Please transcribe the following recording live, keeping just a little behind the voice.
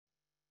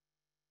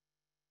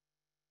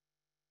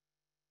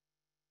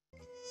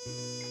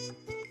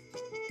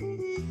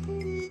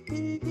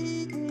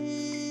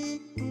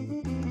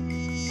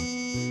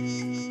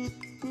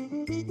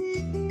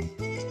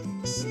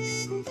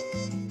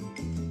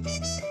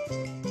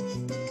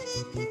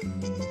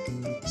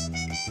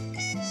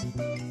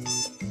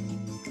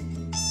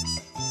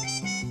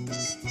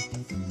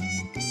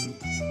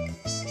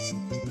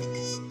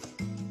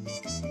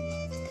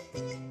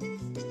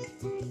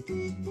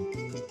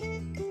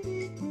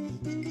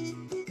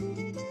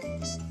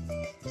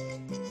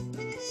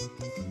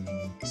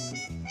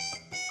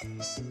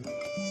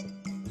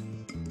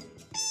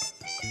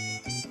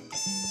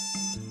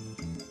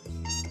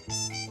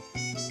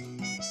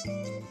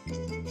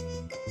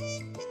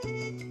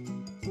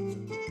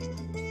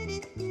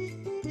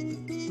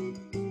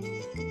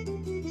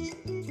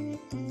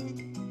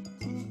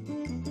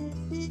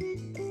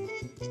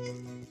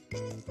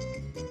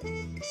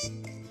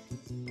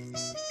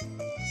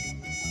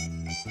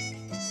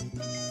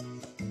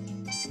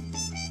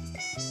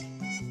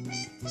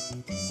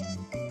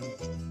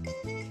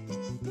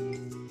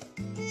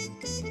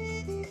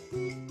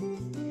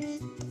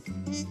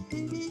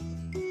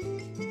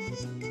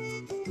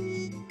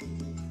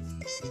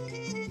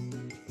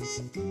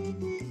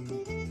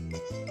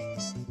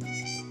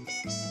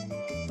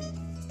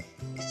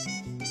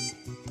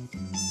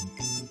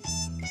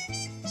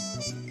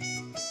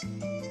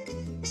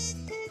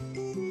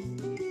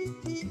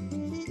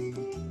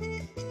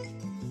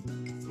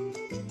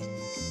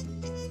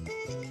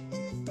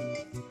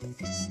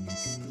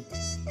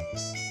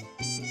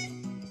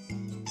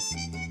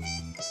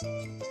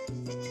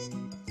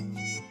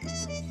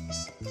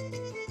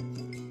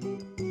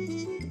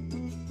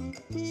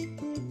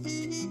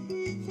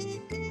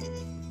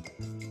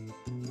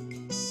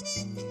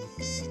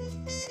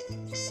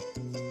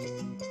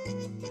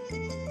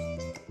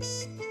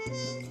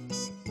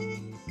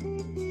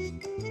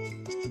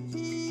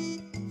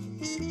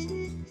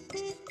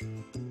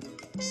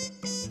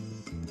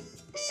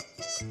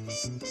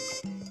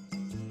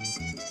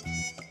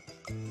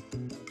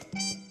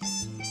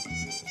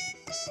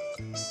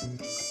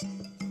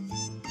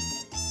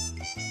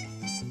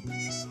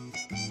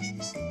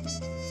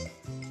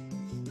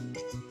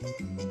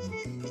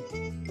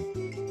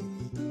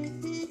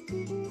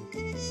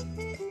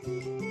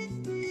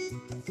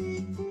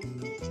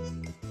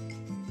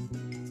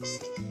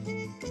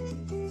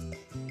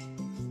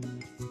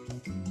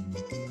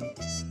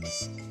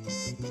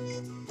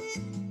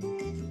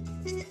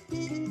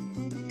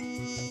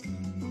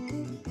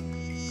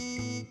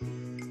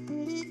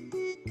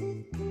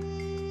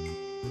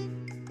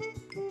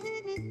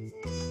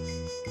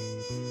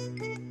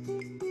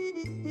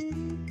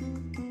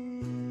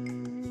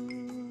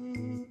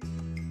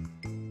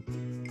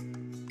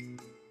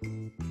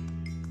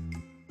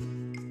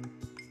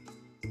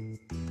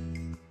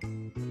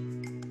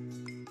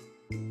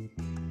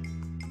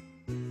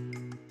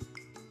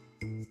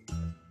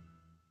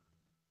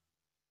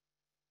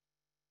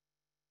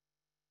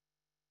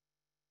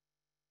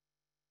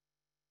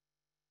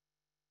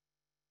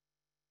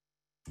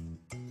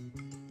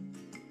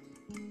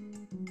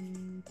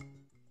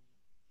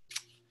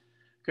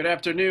Good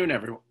afternoon,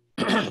 everyone.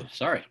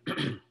 Sorry.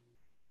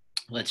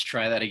 Let's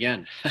try that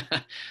again.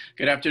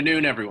 Good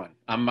afternoon, everyone.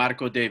 I'm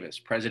Marco Davis,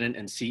 President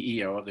and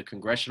CEO of the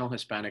Congressional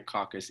Hispanic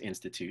Caucus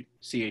Institute,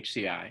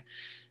 CHCI,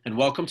 and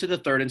welcome to the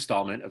third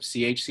installment of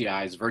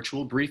CHCI's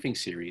virtual briefing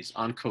series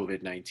on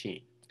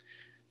COVID-19.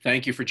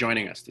 Thank you for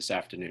joining us this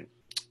afternoon.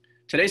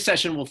 Today's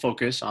session will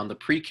focus on the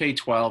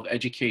pre-K-12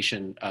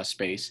 education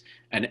space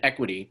and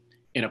equity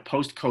in a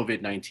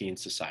post-COVID-19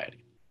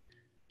 society.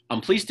 I'm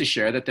pleased to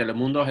share that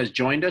Telemundo has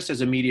joined us as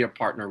a media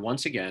partner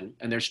once again,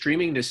 and they're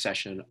streaming this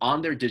session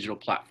on their digital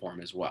platform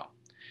as well.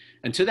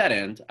 And to that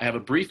end, I have a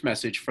brief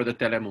message for the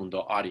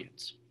Telemundo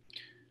audience.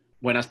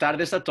 Buenas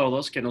tardes a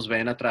todos que nos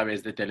ven a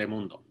través de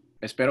Telemundo.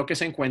 Espero que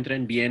se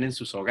encuentren bien en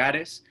sus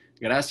hogares.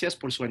 Gracias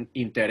por su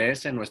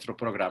interés en nuestro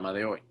programa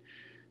de hoy.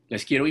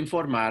 Les quiero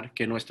informar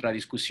que nuestra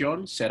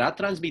discusión será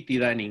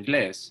transmitida en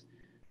inglés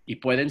y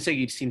pueden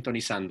seguir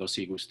sintonizando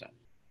si gustan.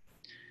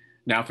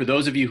 Now, for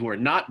those of you who are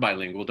not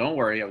bilingual, don't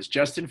worry, I was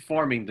just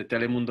informing the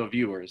Telemundo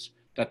viewers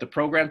that the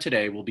program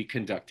today will be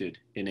conducted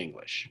in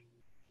English.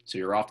 So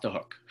you're off the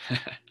hook.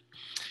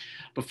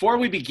 Before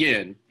we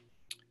begin,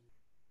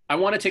 I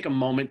want to take a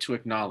moment to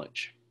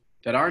acknowledge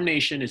that our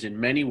nation is in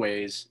many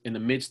ways in the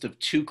midst of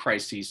two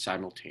crises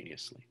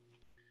simultaneously.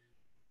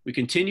 We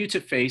continue to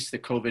face the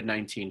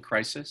COVID-19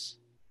 crisis,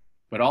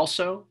 but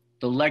also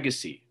the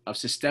legacy of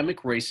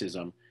systemic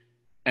racism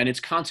and its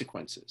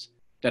consequences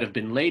that have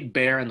been laid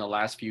bare in the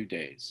last few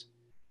days,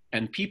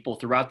 and people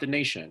throughout the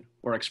nation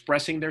were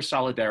expressing their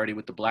solidarity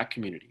with the Black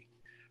community,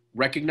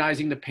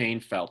 recognizing the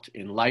pain felt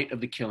in light of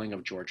the killing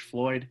of George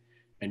Floyd,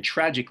 and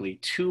tragically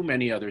too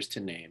many others to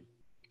name,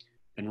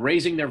 and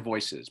raising their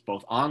voices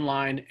both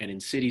online and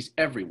in cities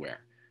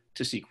everywhere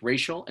to seek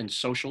racial and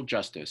social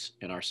justice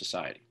in our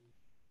society.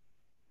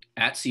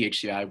 At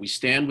CHCI, we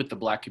stand with the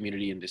Black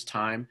community in this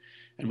time,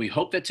 and we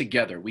hope that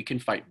together we can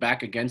fight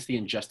back against the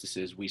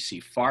injustices we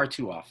see far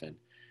too often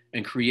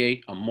and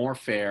create a more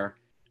fair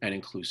and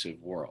inclusive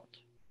world.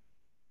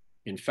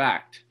 In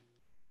fact,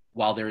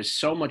 while there is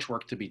so much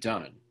work to be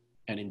done,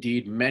 and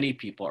indeed many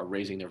people are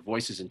raising their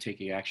voices and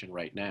taking action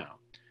right now,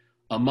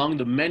 among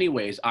the many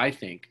ways I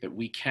think that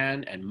we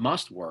can and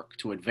must work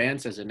to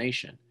advance as a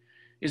nation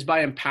is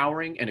by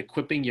empowering and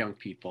equipping young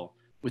people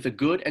with a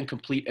good and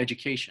complete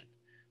education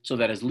so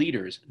that as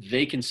leaders,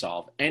 they can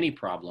solve any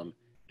problem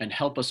and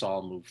help us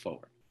all move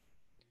forward.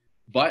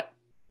 But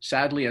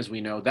sadly, as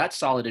we know, that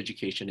solid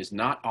education is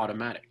not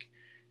automatic.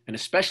 And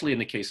especially in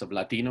the case of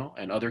Latino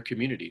and other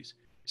communities,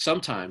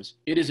 sometimes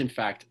it is in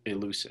fact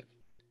elusive.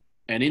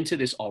 And into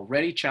this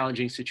already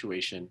challenging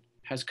situation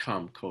has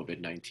come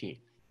COVID-19,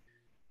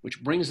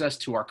 which brings us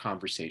to our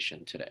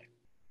conversation today.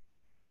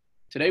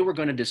 Today, we're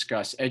going to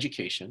discuss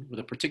education with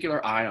a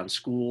particular eye on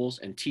schools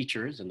and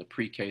teachers in the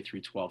pre-K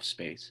through 12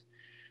 space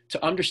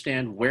to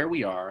understand where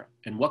we are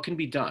and what can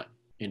be done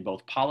in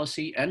both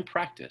policy and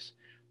practice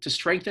to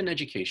strengthen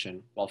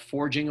education while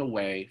forging a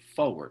way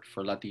forward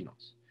for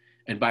Latinos,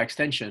 and by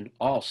extension,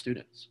 all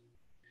students.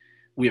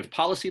 We have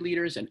policy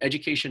leaders and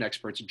education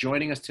experts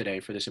joining us today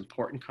for this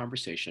important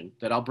conversation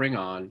that I'll bring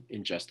on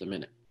in just a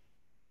minute.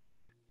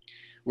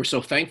 We're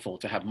so thankful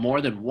to have more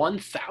than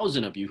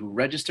 1,000 of you who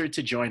registered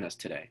to join us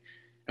today.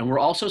 And we're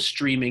also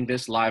streaming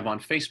this live on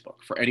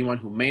Facebook for anyone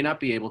who may not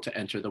be able to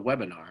enter the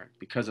webinar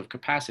because of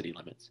capacity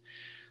limits.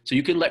 So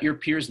you can let your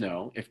peers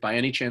know if by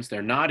any chance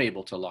they're not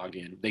able to log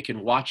in, they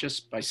can watch us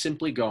by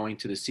simply going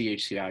to the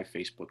CHCI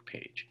Facebook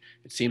page.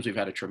 It seems we've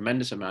had a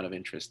tremendous amount of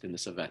interest in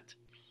this event.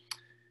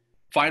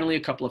 Finally,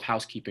 a couple of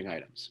housekeeping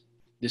items.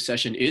 This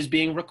session is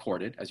being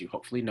recorded, as you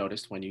hopefully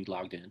noticed when you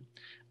logged in,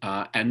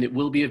 and it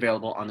will be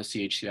available on the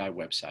CHCI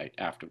website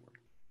afterward.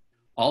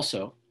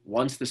 Also,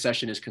 once the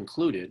session is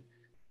concluded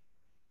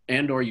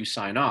and/or you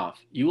sign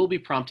off, you will be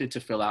prompted to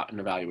fill out an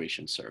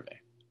evaluation survey.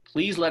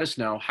 Please let us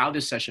know how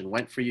this session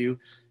went for you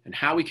and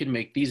how we can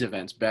make these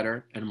events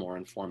better and more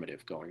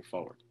informative going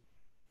forward.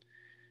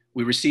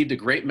 We received a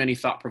great many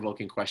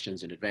thought-provoking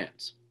questions in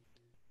advance.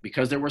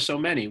 Because there were so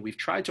many, we've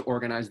tried to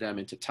organize them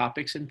into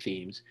topics and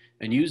themes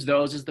and use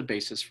those as the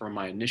basis for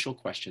my initial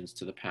questions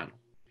to the panel.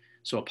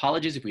 So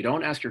apologies if we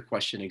don't ask your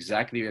question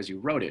exactly as you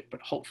wrote it,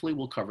 but hopefully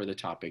we'll cover the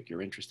topic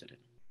you're interested in.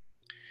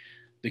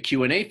 The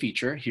Q&A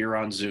feature here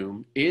on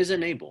Zoom is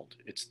enabled.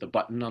 It's the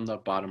button on the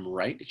bottom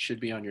right. It should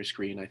be on your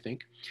screen, I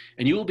think.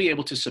 And you will be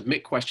able to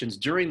submit questions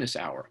during this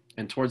hour.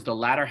 And towards the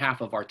latter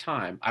half of our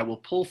time, I will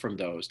pull from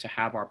those to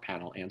have our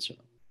panel answer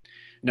them.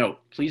 Note,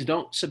 please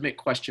don't submit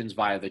questions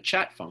via the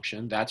chat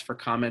function. That's for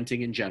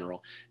commenting in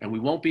general. And we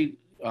won't be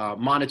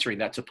monitoring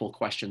that to pull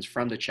questions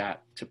from the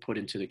chat to put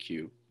into the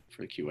queue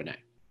for the Q&A.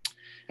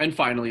 And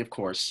finally, of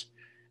course,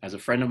 as a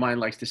friend of mine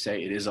likes to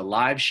say, it is a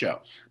live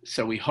show.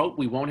 So we hope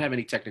we won't have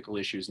any technical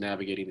issues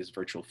navigating this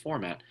virtual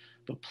format,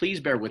 but please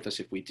bear with us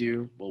if we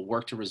do. We'll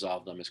work to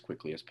resolve them as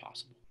quickly as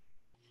possible.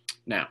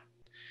 Now,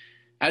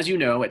 as you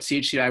know, at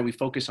CHCI, we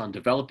focus on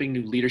developing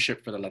new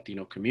leadership for the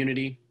Latino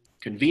community,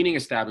 convening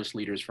established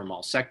leaders from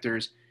all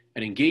sectors,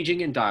 and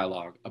engaging in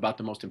dialogue about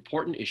the most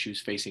important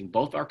issues facing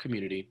both our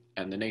community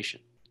and the nation.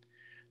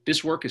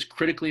 This work is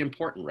critically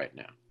important right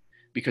now,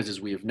 because as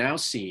we have now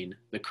seen,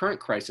 the current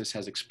crisis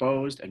has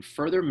exposed and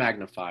further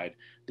magnified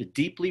the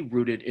deeply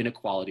rooted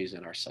inequalities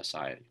in our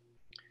society.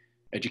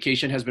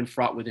 Education has been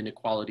fraught with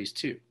inequalities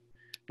too,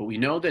 but we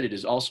know that it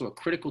is also a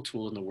critical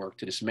tool in the work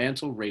to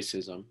dismantle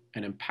racism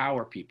and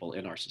empower people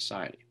in our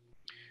society.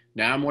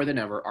 Now more than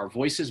ever, our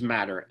voices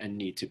matter and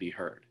need to be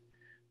heard.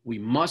 We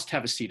must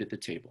have a seat at the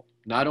table,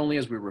 not only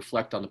as we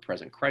reflect on the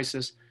present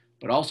crisis,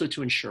 but also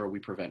to ensure we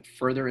prevent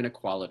further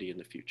inequality in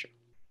the future.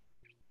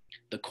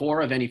 The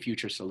core of any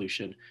future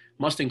solution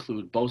must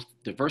include both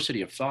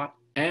diversity of thought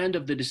and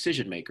of the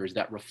decision makers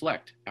that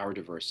reflect our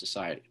diverse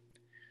society.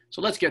 So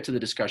let's get to the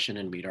discussion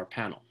and meet our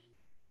panel.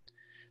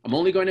 I'm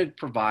only going to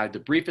provide the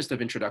briefest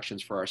of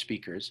introductions for our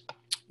speakers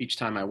each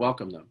time I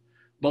welcome them,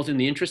 both in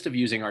the interest of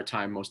using our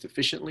time most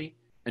efficiently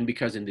and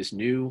because in this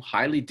new,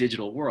 highly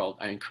digital world,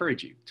 I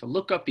encourage you to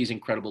look up these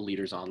incredible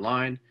leaders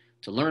online,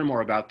 to learn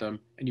more about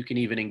them, and you can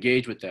even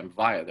engage with them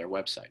via their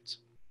websites.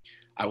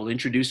 I will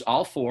introduce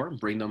all four,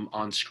 bring them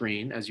on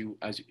screen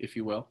if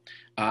you will,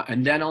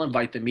 and then I'll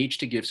invite them each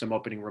to give some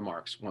opening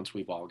remarks once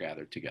we've all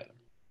gathered together.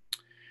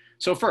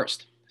 So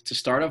first, to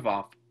start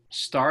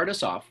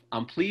us off,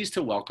 I'm pleased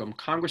to welcome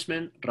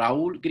Congressman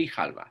Raul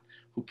Grijalva,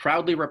 who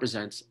proudly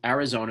represents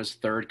Arizona's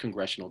 3rd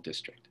Congressional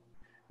District.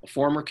 A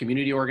former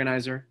community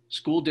organizer,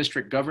 school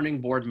district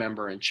governing board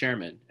member and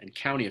chairman, and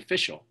county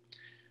official,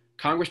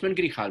 Congressman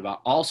Grijalva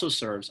also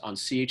serves on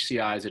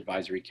CHCI's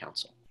Advisory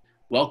Council.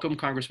 Welcome,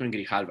 Congressman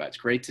Grijalva. It's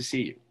great to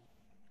see you.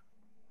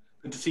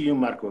 Good to see you,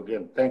 Marco,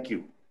 again. Thank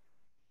you.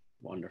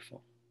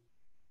 Wonderful.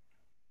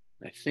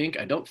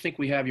 I don't think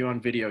we have you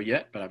on video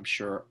yet, but I'm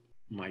sure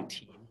my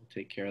team will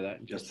take care of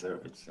that in just a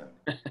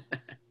second.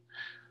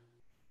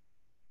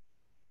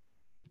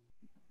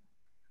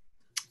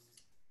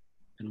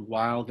 And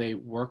while they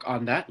work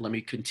on that, let me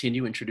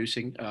continue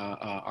introducing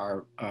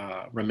our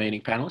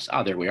remaining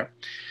panelists. There we are.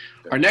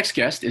 Our next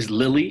guest is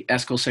Lily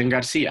Escalcen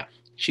Garcia.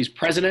 She's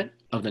president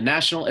of the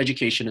National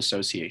Education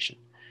Association.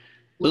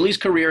 Lily's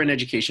career in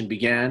education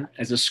began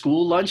as a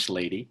school lunch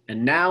lady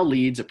and now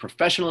leads a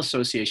professional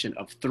association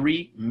of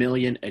 3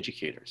 million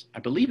educators. I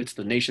believe it's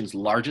the nation's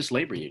largest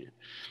labor union.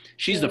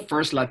 She's the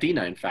first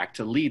Latina, in fact,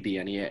 to lead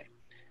the NEA.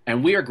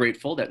 And we are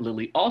grateful that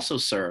Lily also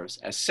serves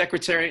as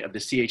secretary of the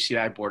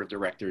CHCI Board of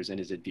Directors and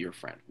is a dear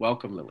friend.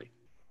 Welcome, Lily.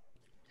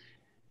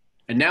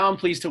 And now I'm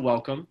pleased to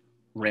welcome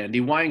Randy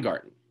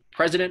Weingarten,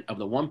 president of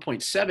the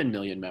 1.7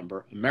 million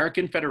member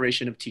American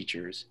Federation of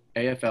Teachers,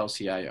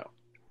 AFL-CIO,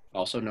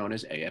 also known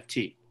as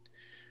AFT.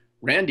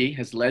 Randy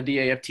has led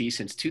the AFT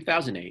since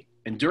 2008,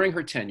 and during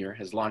her tenure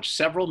has launched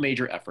several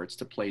major efforts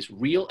to place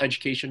real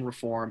education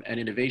reform and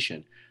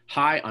innovation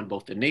high on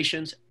both the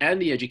nation's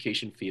and the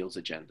education field's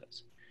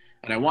agendas.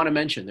 And I want to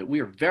mention that we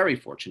are very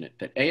fortunate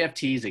that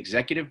AFT's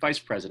executive vice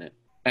president,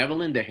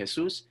 Evelyn De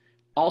Jesus,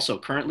 also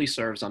currently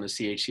serves on the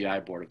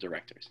CHCI Board of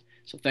Directors.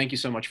 So thank you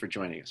so much for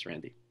joining us,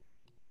 Randy.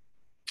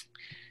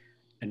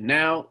 And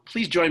now,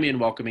 please join me in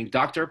welcoming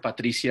Dr.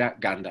 Patricia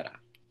Gándara,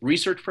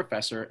 research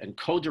professor and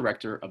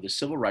co-director of the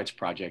Civil Rights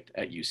Project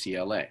at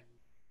UCLA.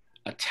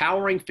 A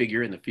towering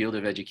figure in the field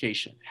of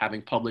education,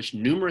 having published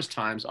numerous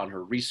times on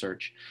her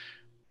research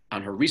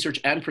on her research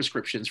and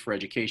prescriptions for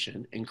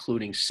education,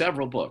 including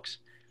several books,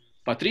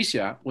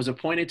 Patricia was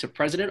appointed to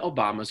President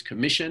Obama's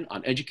Commission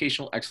on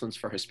Educational Excellence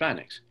for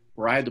Hispanics,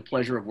 where I had the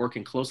pleasure of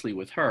working closely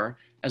with her,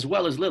 as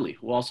well as Lily,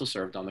 who also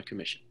served on the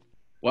commission.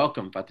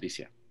 Welcome,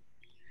 Patricia.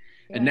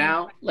 And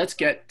now let's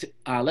get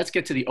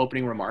to the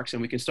opening remarks,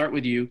 and we can start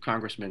with you,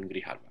 Congressman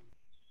Grijalva.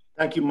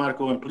 Thank you,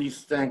 Marco, and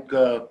please thank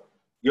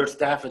your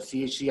staff at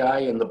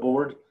CHCI and the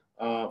board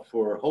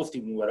for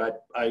hosting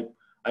what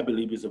I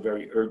believe is a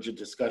very urgent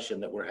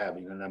discussion that we're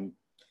having,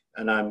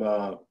 and I'm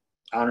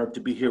honored to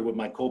be here with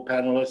my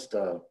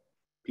co-panelists,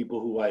 people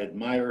who I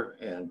admire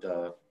and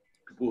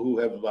people who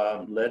have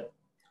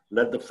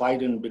led the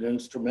fight and been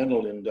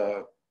instrumental in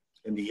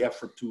the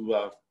effort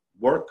to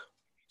work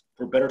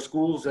for better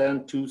schools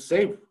and to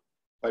save,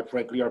 quite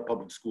frankly, our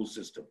public school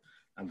system.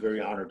 I'm very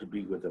honored to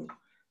be with them.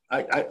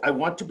 I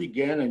want to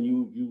begin, and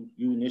you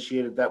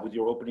initiated that with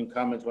your opening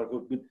comments,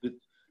 Marco, with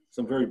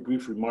some very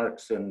brief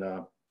remarks. And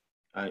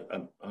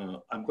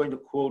I'm going to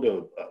quote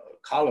a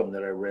column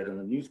that I read in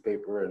the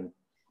newspaper. And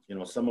you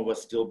know, some of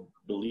us still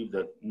believe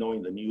that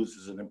knowing the news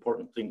is an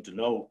important thing to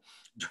know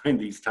during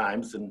these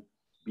times and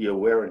be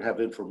aware and have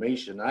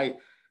information.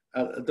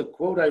 The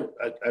quote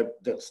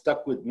that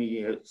stuck with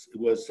me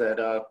was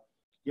that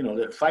you know,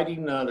 that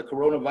fighting the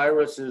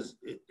coronavirus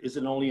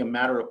isn't only a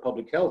matter of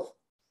public health,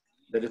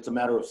 that it's a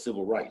matter of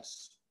civil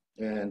rights,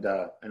 and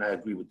I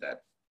agree with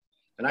that.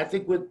 And I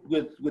think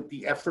with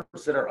the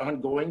efforts that are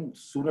ongoing,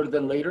 sooner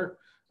than later,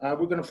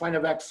 we're going to find a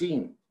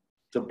vaccine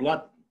to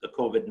blunt the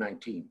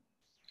COVID-19.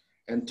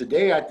 And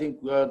today, I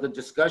think the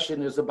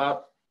discussion is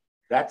about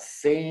that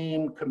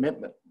same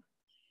commitment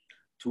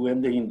to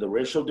ending the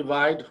racial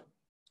divide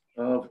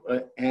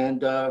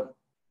and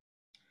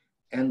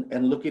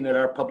looking at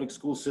our public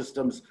school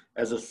systems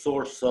as a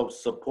source of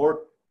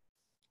support,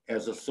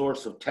 as a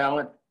source of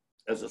talent,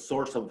 as a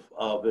source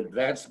of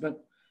advancement,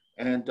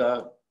 and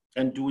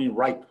doing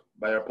right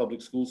by our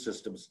public school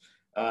systems.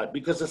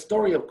 Because the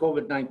story of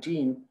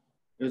COVID-19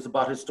 is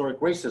about historic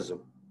racism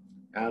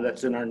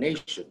that's in our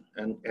nation.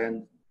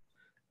 And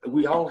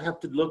we all have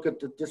to look at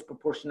the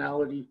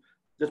disproportionate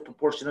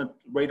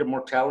rate of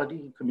mortality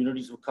in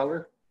communities of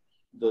color.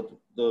 The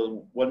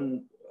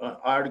one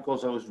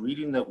articles I was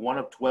reading that 1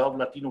 of 12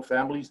 Latino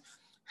families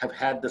have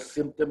had the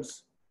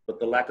symptoms, but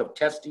the lack of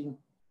testing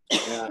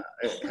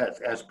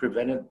has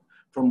prevented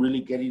from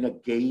really getting a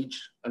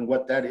gauge on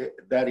what that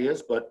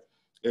is. But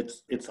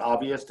it's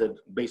obvious that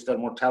based on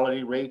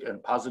mortality rate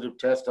and positive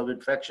test of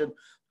infection,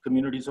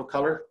 communities of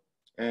color,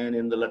 and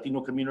in the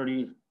Latino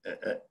community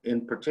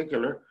in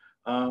particular,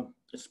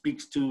 it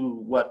speaks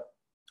to what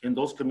in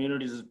those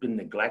communities has been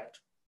neglect,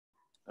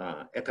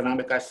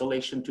 economic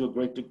isolation to a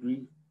great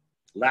degree,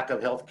 lack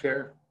of health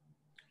care,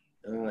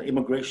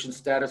 immigration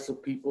status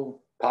of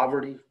people,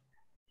 poverty,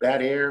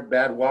 bad air,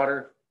 bad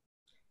water,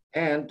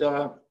 and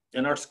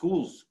in our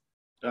schools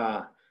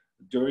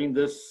during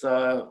this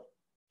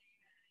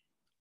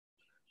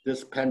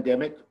this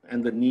pandemic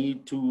and the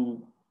need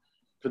to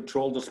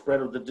control the spread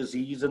of the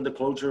disease and the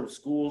closure of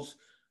schools.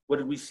 What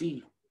did we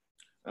see?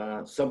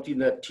 Something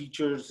that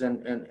teachers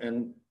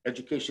and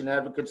education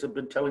advocates have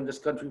been telling this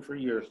country for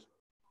years.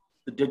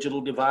 The digital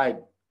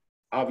divide,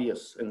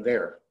 obvious and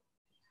there.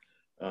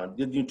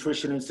 The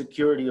nutrition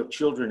insecurity of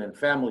children and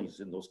families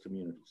in those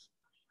communities.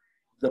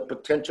 The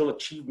potential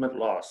achievement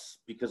loss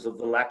because of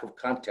the lack of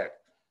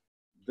contact.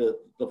 The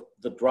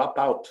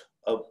dropout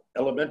of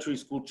elementary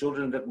school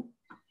children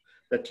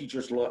that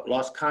teachers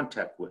lost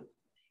contact with.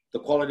 The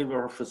quality of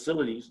our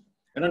facilities.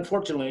 And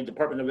unfortunately, the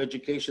Department of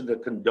Education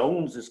that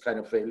condones this kind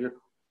of failure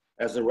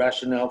as a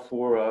rationale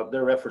for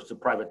their efforts to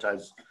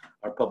privatize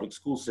our public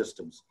school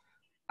systems.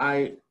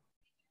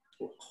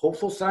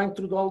 Hopeful sign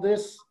through all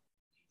this,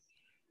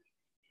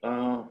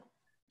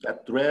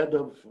 that thread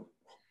of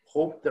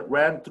hope that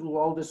ran through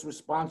all this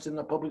response in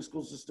the public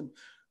school system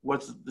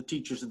was the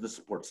teachers and the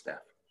support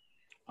staff.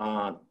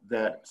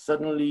 That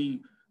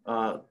suddenly,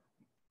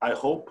 I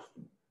hope,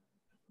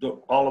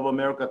 all of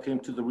America came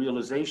to the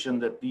realization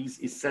that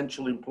these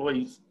essential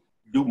employees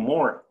do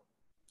more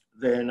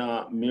than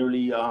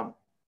merely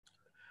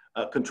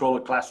control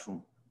a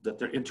classroom, that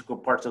they're integral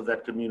parts of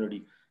that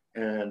community.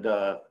 And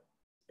the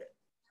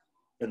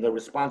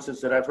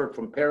responses that I've heard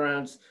from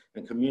parents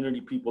and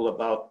community people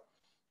about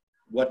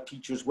what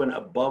teachers went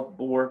above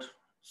board,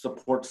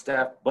 support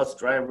staff, bus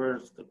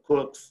drivers, the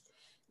cooks,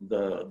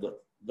 the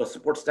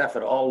support staff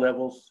at all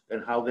levels,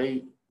 and how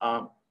they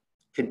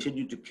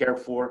continue to care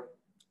for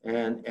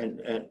and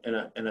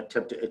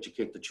attempt to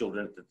educate the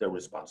children that they're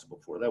responsible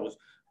for. That was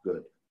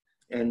good.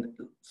 And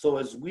so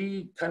as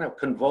we kind of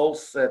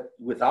convulse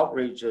with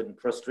outrage and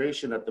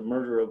frustration at the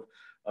murder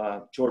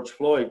of George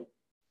Floyd,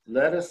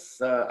 let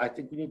us, I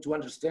think we need to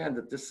understand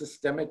that this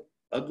systemic,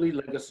 ugly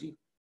legacy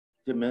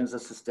demands a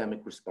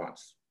systemic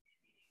response.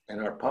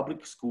 And our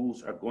public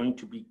schools are going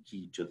to be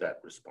key to that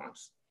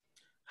response.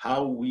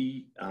 How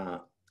we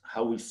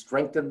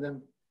strengthen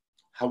them,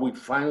 how we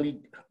finally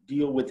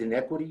deal with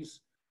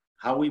inequities,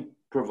 how we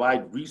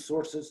provide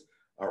resources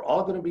are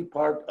all going to be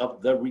part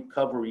of the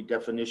recovery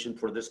definition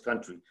for this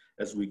country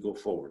as we go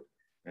forward.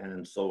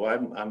 And so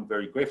I'm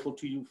very grateful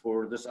to you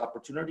for this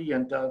opportunity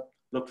and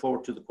look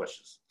forward to the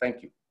questions.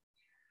 Thank you.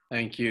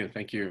 Thank you.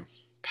 Thank you.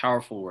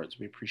 Powerful words.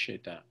 We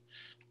appreciate that.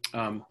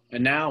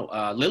 And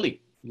now,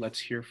 Lily, let's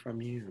hear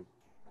from you.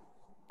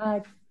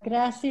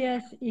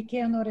 Gracias y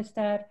qué honor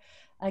estar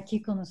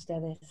aquí con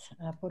ustedes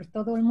por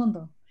todo el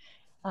mundo.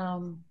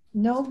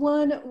 No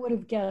one would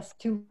have guessed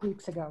 2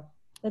 weeks ago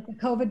that the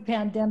COVID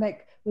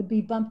pandemic would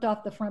be bumped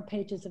off the front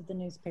pages of the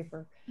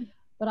newspaper.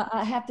 But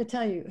I have to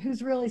tell you,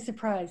 who's really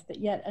surprised that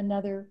yet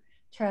another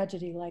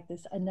tragedy like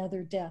this,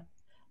 another death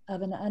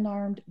of an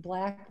unarmed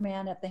Black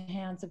man at the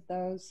hands of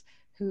those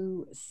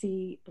who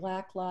see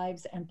Black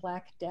lives and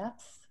Black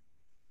deaths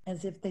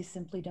as if they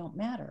simply don't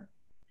matter.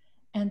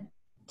 And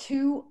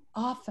too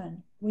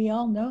often, we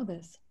all know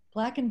this,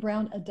 Black and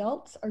brown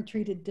adults are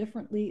treated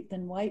differently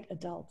than white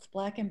adults.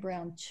 Black and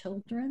brown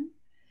children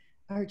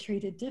are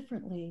treated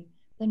differently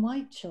than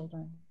white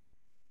children.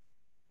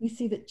 We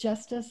see that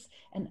justice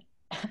and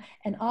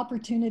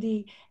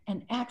opportunity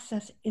and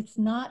access, it's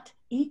not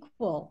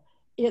equal.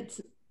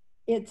 It's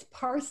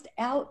parsed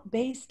out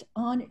based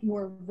on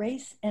your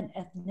race and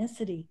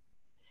ethnicity.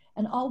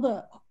 And all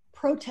the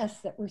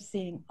protests that we're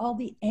seeing, all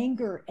the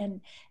anger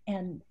and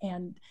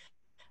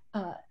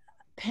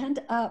pent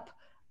up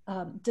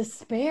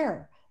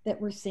despair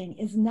that we're seeing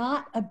is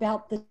not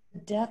about the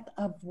death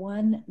of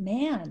one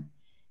man.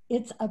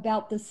 It's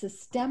about the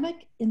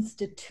systemic,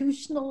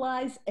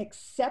 institutionalized,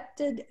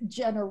 accepted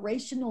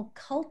generational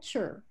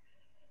culture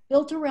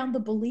built around the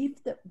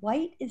belief that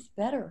white is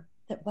better,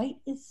 that white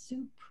is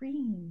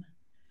supreme,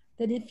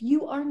 that if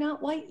you are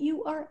not white,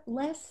 you are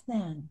less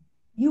than.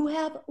 You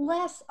have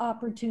less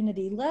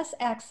opportunity, less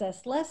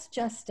access, less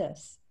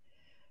justice.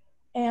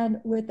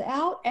 And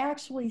without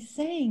actually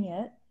saying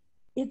it,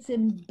 it's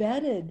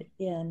embedded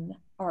in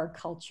our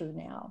culture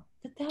now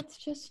that that's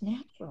just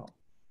natural.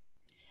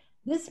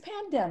 This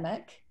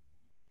pandemic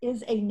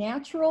is a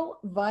natural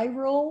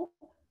viral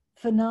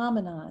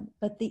phenomenon,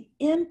 but the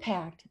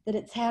impact that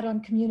it's had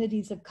on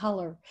communities of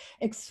color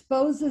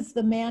exposes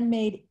the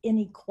man-made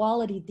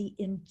inequality, the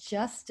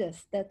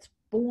injustice that's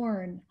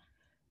born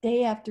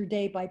day after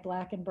day by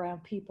Black and brown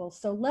people.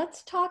 So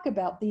let's talk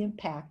about the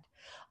impact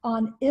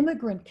on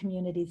immigrant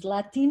communities,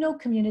 Latino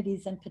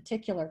communities in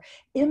particular,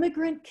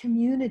 immigrant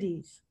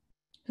communities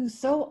who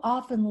so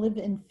often live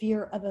in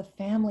fear of a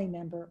family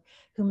member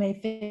who may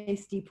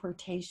face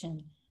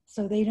deportation,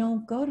 so they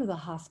don't go to the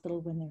hospital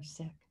when they're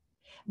sick.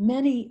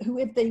 Many who,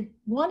 if they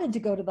wanted to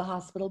go to the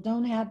hospital,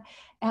 don't have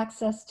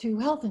access to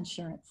health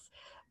insurance.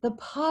 The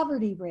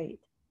poverty rate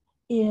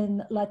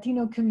in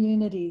Latino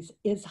communities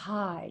is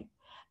high.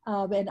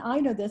 And I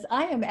know this,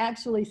 I am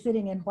actually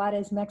sitting in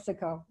Juarez,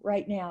 Mexico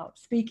right now,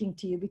 speaking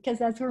to you because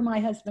that's where my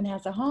husband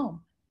has a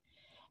home.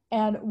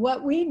 And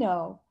what we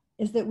know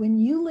is that when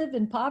you live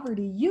in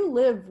poverty, you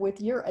live with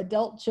your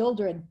adult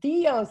children,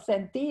 tios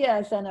and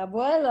tias and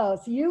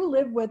abuelos, you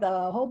live with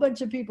a whole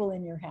bunch of people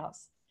in your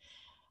house.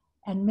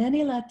 And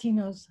many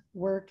Latinos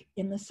work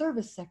in the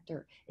service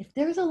sector. If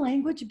there's a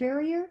language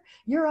barrier,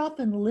 you're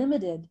often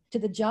limited to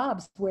the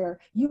jobs where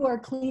you are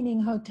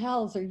cleaning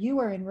hotels or you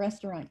are in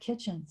restaurant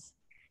kitchens.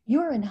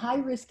 You're in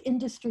high-risk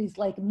industries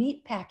like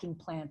meat packing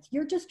plants.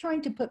 You're just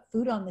trying to put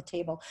food on the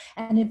table.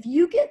 And if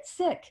you get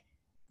sick,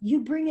 you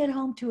bring it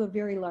home to a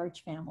very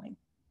large family.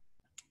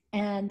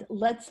 And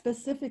let's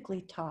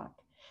specifically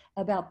talk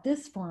about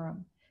this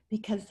forum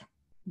because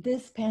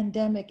this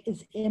pandemic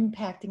is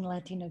impacting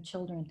Latino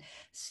children,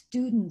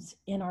 students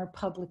in our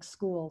public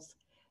schools,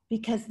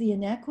 because the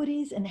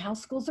inequities in how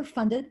schools are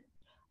funded.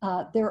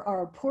 There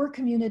are poor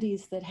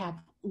communities that have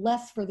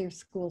less for their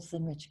schools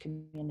than rich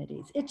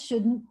communities. It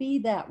shouldn't be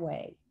that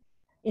way.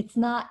 It's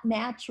not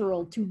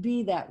natural to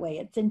be that way.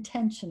 It's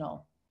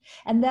intentional.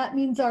 And that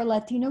means our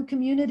Latino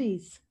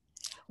communities,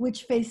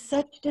 which face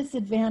such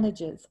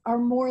disadvantages, are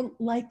more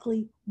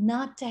likely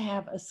not to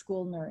have a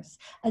school nurse,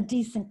 a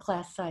decent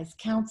class size,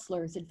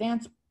 counselors,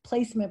 advanced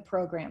placement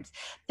programs.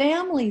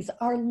 Families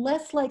are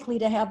less likely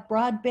to have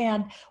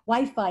broadband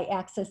Wi-Fi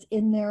access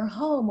in their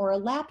home or a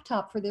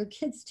laptop for their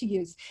kids to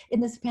use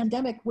in this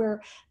pandemic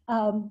where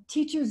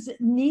teachers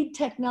need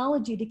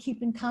technology to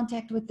keep in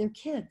contact with their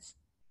kids.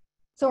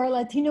 So our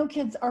Latino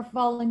kids are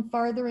falling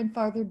farther and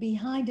farther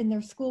behind in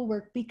their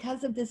schoolwork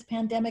because of this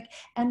pandemic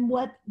and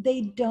what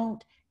they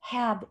don't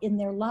have in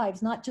their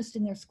lives, not just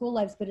in their school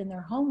lives, but in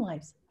their home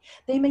lives.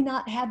 They may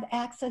not have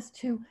access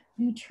to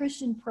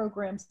nutrition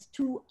programs,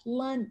 to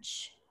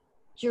lunch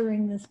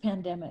during this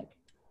pandemic.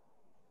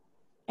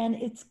 And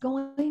it's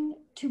going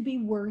to be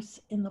worse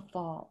in the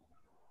fall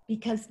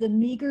because the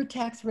meager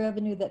tax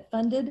revenue that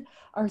funded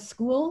our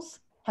schools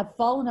have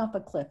fallen off a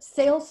cliff.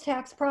 Sales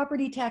tax,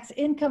 property tax,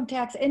 income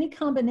tax, any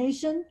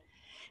combination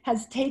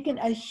has taken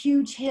a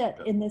huge hit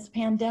in this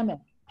pandemic.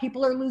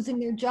 People are losing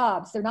their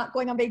jobs. They're not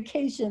going on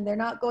vacation. They're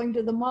not going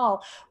to the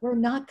mall. We're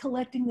not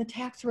collecting the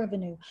tax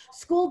revenue.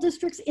 School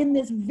districts in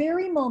this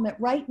very moment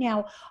right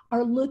now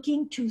are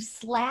looking to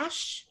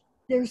slash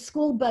their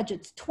school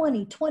budgets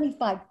 20,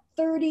 25,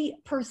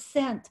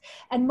 30%.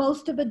 And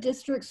most of a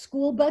district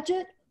school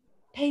budget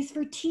pays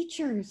for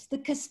teachers, the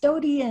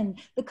custodian,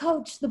 the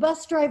coach, the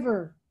bus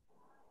driver.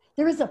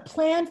 There is a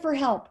plan for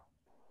help.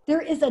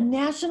 There is a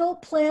national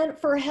plan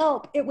for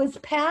help. It was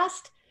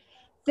passed.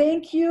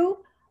 Thank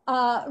you,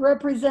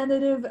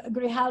 Representative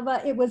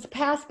Grijalva. It was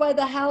passed by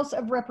the House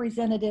of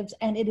Representatives,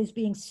 and it is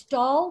being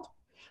stalled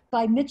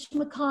by Mitch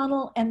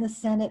McConnell and the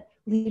Senate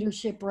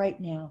leadership right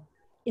now.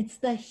 It's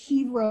the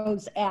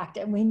HEROES Act,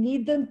 and we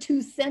need them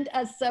to send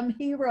us some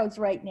heroes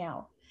right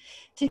now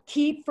to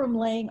keep from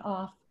laying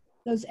off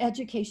those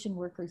education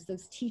workers,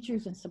 those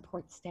teachers and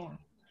support staff.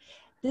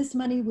 This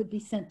money would be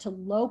sent to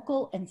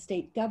local and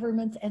state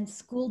governments and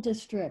school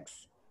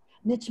districts.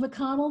 Mitch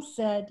McConnell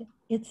said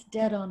it's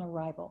dead on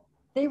arrival.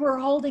 They were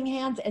holding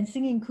hands and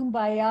singing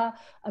Kumbaya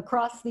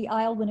across the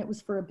aisle when it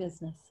was for a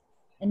business.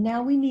 And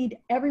now we need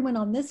everyone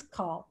on this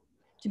call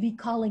to be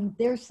calling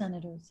their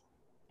senators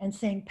and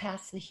saying,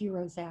 pass the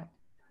HEROES Act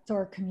so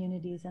our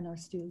communities and our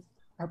students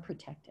are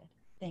protected.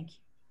 Thank you.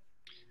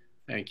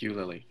 Thank you,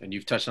 Lily. And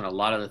you've touched on a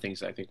lot of the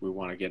things I think we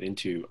want to get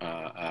into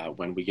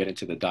when we get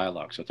into the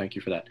dialogue. So thank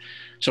you for that.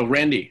 So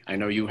Randy, I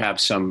know you have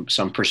some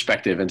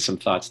perspective and some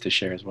thoughts to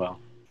share as well.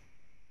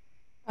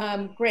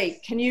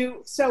 Great.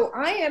 So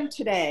I am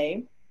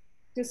today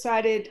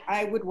decided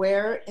I would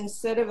wear,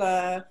 instead of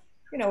a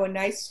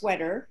nice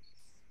sweater,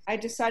 I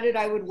decided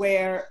I would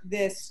wear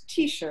this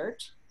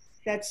t-shirt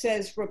that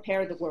says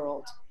repair the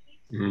world.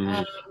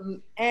 You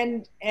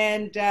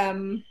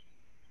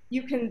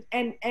can,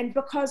 and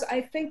because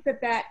I think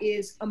that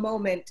is a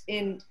moment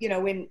I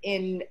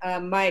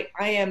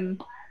am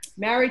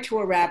married to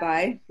a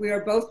rabbi. We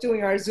are both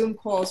doing our Zoom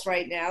calls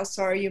right now.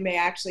 Sorry, you may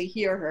actually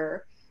hear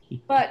her.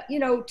 But,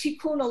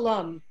 tikkun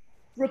olam,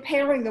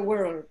 repairing the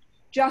world,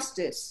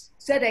 justice,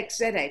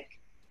 tzedek.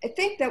 I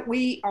think that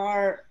we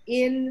are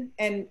in,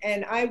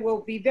 and I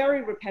will be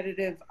very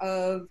repetitive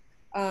of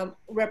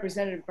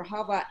Representative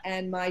Grijalva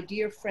and my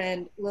dear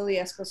friend Lily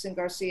Escosin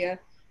Garcia,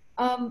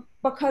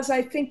 because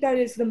I think that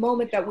is the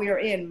moment that we are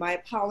in. My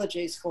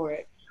apologies for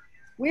it.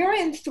 We are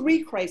in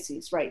 3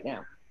 crises right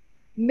now,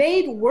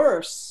 made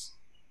worse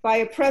by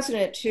a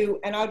president who,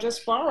 and I'll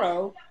just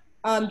borrow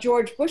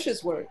George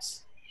Bush's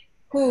words,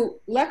 who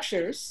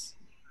lectures,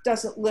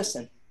 doesn't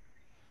listen.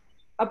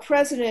 A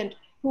president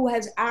who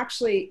has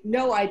actually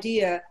no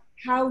idea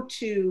how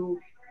to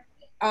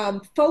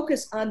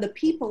focus on the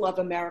people of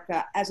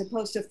America as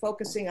opposed to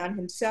focusing on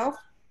himself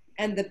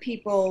and the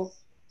people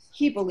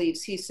he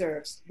believes he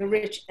serves, the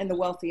rich and the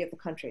wealthy of the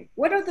country.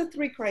 What are the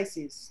 3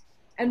 crises?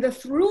 And the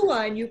through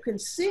line you can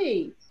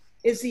see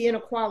is the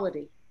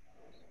inequality.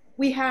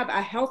 We have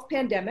a health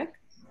pandemic.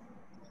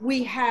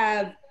 We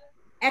have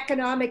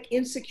economic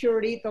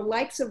insecurity, the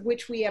likes of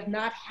which we have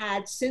not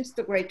had since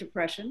the Great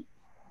Depression.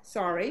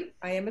 Sorry,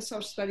 I am a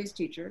social studies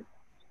teacher.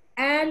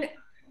 And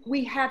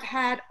we have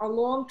had a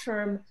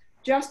long-term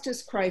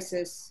justice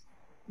crisis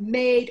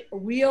made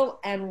real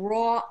and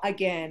raw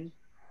again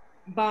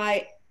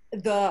by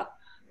the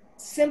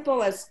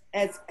simple, as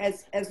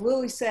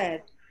Lily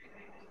said,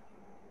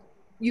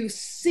 you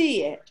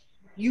see it.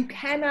 You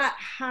cannot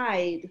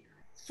hide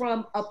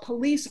from a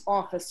police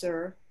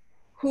officer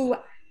who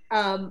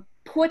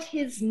put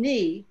his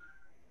knee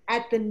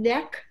at the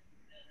neck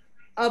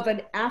of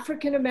an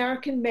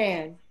African-American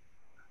man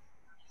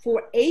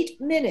for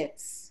 8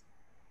 minutes,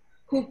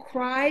 who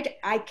cried,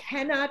 "I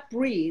cannot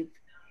breathe."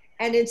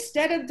 And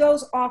instead of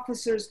those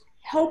officers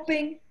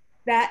helping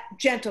that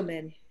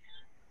gentleman,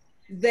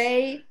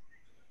 they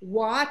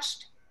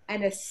watched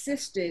and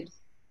assisted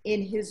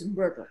in his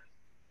murder.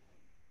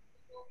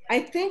 I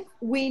think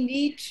we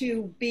need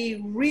to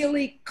be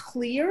really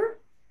clear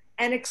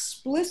and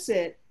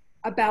explicit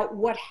about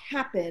what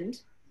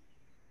happened,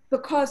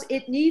 because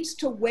it needs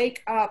to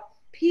wake up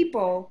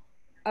people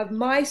of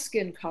my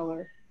skin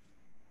color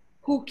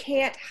who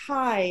can't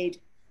hide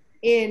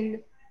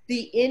in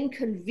the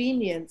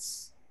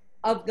inconvenience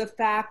of the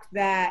fact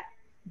that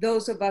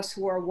those of us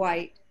who are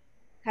white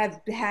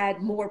have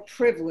had more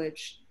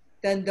privilege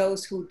than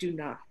those who do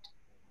not.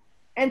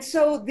 And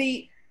so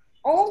the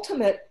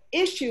ultimate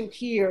issue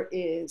here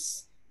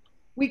is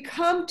we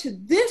come to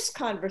this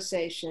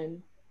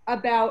conversation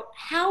about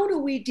how do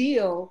we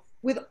deal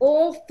with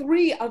all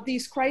 3 of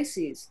these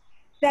crises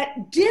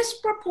that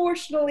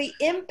disproportionately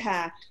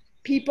impact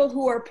people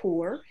who are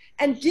poor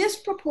and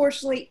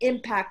disproportionately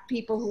impact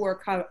people who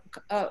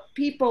are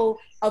people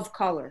of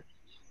color.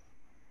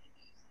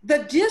 The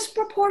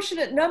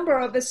disproportionate number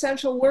of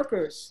essential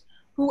workers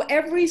who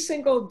every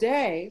single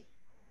day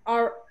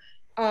are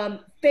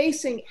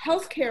facing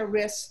healthcare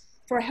risks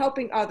for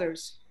helping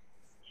others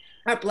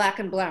are Black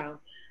and brown.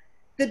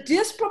 The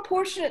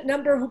disproportionate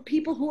number of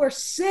people who are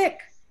sick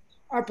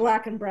are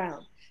Black and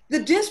brown.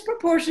 The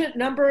disproportionate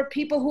number of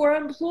people who are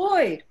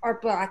employed are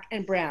Black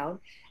and brown.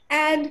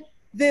 And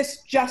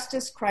this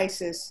justice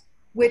crisis,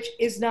 which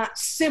is not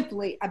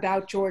simply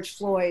about George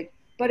Floyd,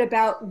 but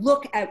about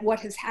look at what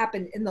has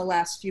happened in the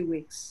last few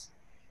weeks.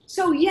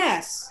 So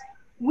yes,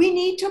 we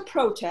need to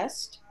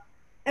protest,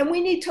 and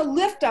we need to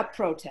lift up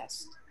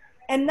protest.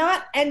 And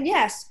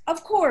yes,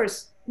 of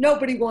course,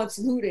 nobody wants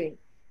looting,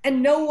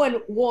 and no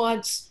one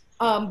wants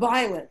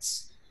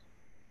violence.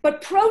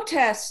 But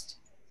protest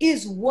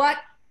is what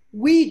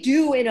we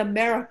do in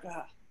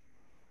America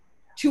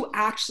to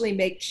actually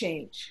make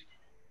change.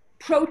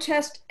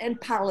 Protest and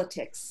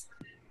politics,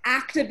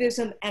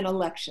 activism and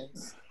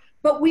elections.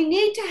 But we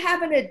need to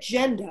have an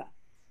agenda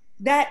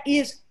that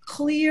is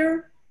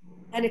clear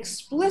and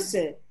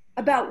explicit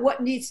about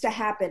what needs to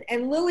happen.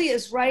 And Lily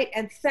is right,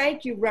 and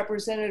thank you,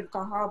 Representative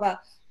Cahaba,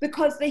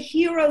 because the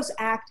HEROES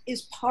Act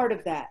is part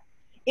of that,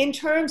 in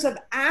terms of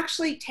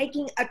actually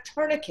taking a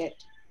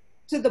tourniquet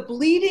to the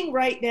bleeding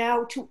right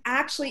now to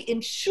actually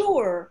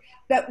ensure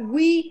that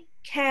we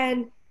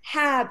can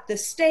have the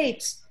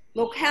states,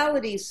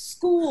 localities,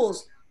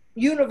 schools,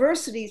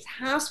 universities,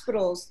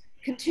 hospitals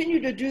continue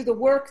to do the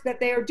work that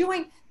they are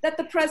doing that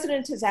the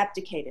president has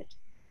abdicated.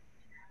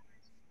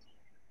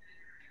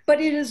 But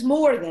it is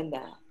more than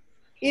that.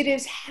 It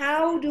is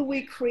how do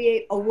we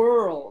create a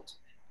world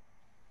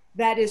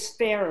that is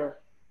fairer,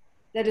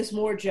 that is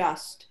more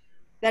just,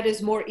 that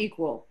is more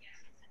equal.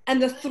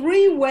 And the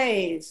three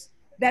ways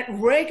that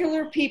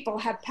regular people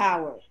have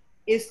power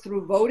is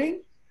through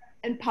voting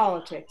and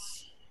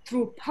politics,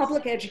 through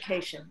public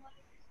education,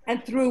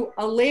 and through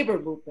a labor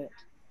movement.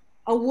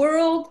 A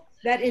world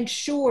that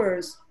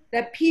ensures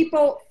that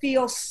people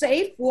feel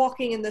safe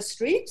walking in the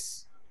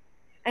streets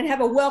and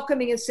have a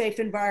welcoming and safe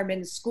environment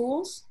in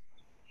schools,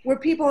 where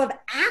people have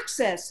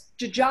access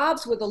to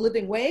jobs with a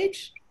living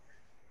wage,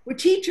 where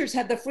teachers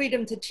have the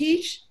freedom to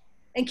teach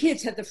and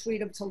kids have the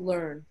freedom to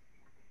learn,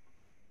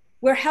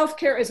 where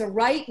healthcare is a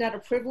right, not a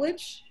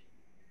privilege,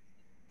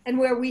 and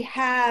where we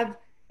have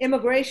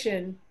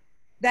immigration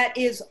that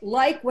is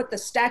like what the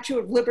Statue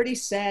of Liberty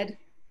said,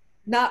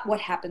 not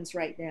what happens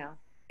right now.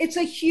 It's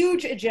a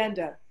huge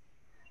agenda,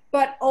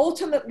 but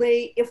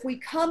ultimately, if we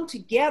come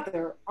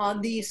together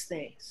on these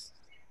things,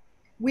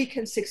 we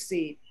can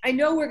succeed. I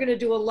know we're going to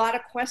do a lot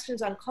of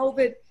questions on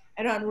COVID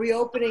and on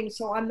reopening,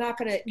 so I'm not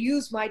going to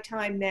use my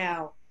time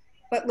now,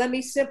 but let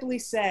me simply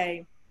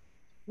say,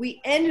 we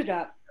ended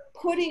up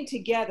putting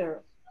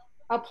together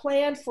a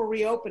plan for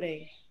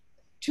reopening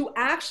to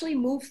actually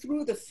move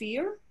through the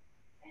fear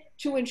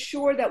to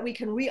ensure that we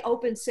can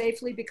reopen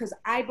safely, because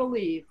I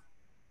believe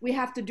we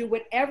have to do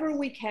whatever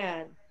we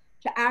can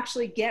to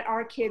actually get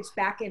our kids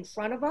back in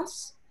front of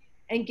us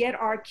and get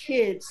our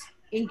kids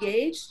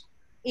engaged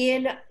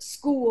in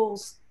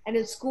schools and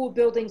in school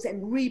buildings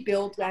and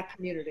rebuild that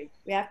community.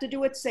 We have to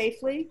do it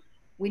safely.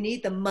 We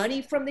need the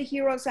money from the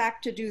HEROES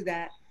Act to do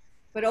that.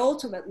 But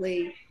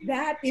ultimately,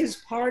 that is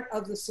part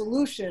of the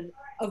solution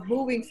of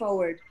moving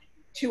forward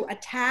to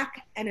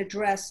attack and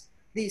address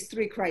these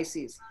three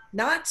crises.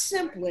 Not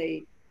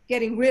simply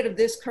getting rid of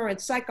this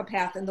current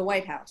psychopath in the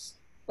White House,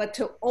 but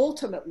to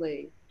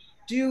ultimately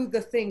do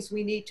the things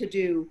we need to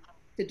do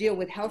to deal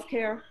with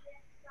healthcare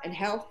and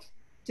health,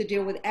 to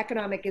deal with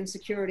economic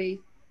insecurity,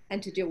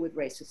 and to deal with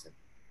racism.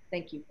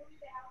 Thank you.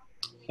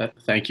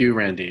 Thank you,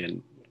 Randy.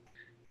 And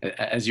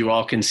as you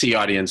all can see,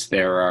 audience,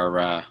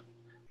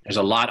 there's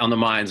a lot on the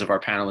minds of our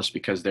panelists,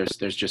 because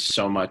there's just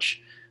so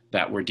much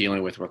that we're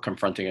dealing with, we're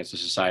confronting as a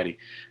society.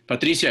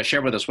 Patricia,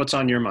 share with us, what's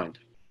on your mind?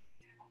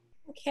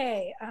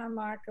 Okay,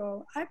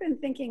 Marco, I've been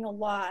thinking a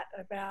lot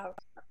about,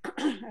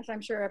 as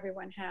I'm sure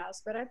everyone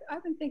has, but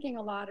I've been thinking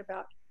a lot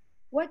about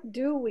what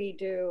do we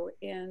do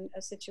in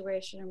a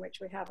situation in which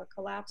we have a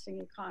collapsing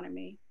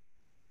economy,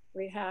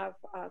 we have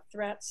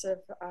threats of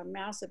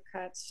massive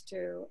cuts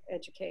to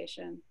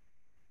education,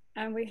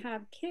 and we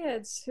have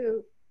kids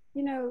who,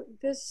 you know,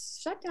 this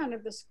shutdown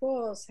of the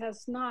schools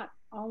has not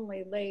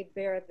only laid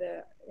bare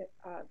the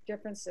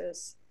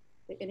differences,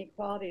 the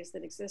inequalities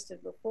that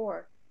existed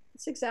before,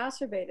 it's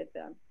exacerbated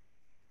them.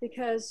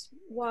 Because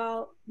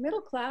while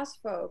middle-class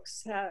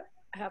folks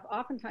have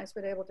oftentimes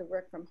been able to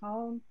work from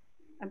home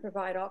and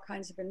provide all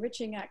kinds of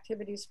enriching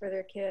activities for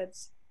their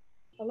kids,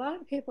 a lot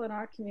of people in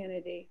our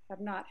community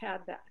have not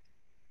had that.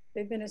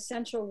 They've been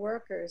essential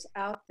workers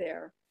out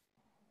there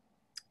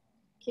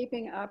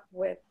keeping up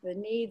with the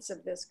needs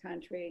of this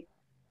country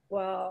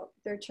while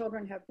their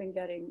children have been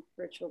getting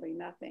virtually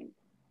nothing.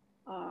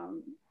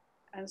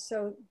 And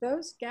so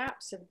those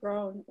gaps have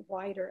grown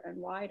wider and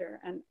wider.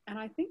 And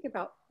I think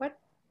about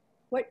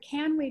what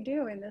can we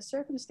do in this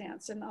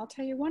circumstance? And I'll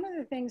tell you, one of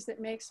the things that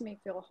makes me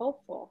feel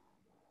hopeful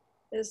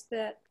is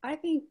that I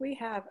think we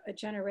have a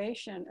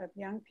generation of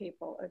young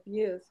people, of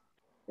youth,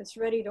 that's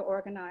ready to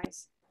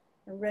organize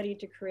and ready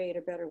to create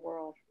a better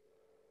world.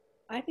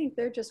 I think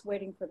they're just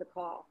waiting for the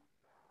call.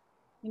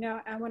 You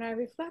know, and when I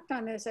reflect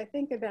on this, I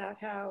think about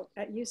how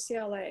at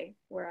UCLA,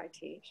 where I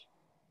teach,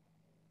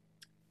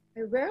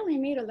 I rarely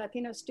meet a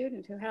Latino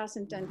student who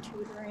hasn't done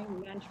tutoring,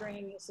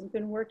 mentoring, hasn't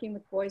been working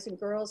with boys and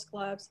girls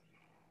clubs,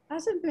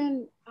 hasn't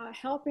been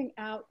helping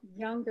out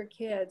younger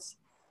kids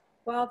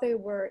while they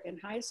were in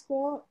high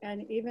school,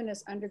 and even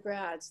as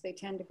undergrads, they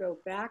tend to go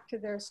back to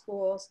their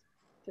schools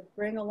to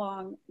bring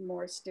along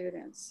more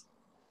students.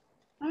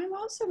 I'm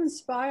also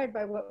inspired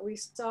by what we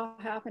saw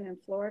happen in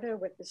Florida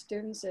with the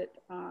students at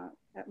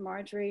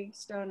Marjorie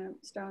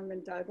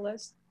Stoneman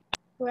Douglas,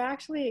 who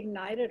actually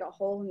ignited a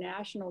whole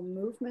national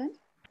movement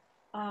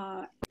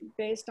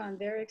based on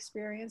their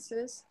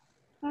experiences.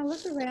 I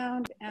look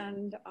around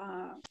and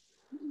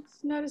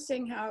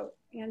noticing how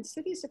in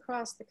cities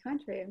across the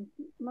country, and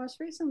most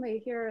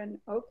recently here in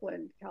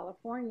Oakland,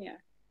 California,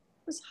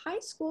 it was high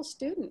school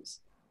students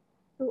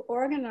who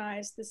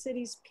organized the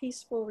city's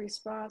peaceful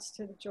response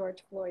to the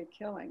George Floyd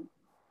killing.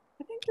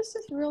 I think this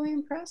is really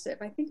impressive.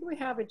 I think we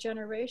have a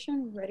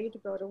generation ready to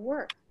go to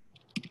work.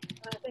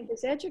 I think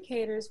as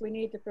educators, we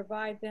need to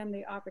provide them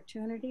the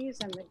opportunities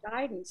and the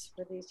guidance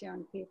for these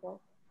young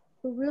people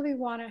who really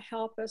want to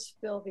help us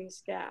fill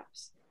these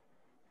gaps.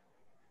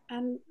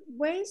 And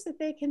ways that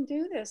they can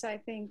do this, I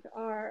think,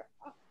 are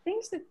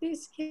things that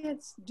these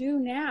kids do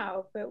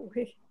now, but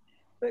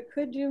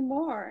could do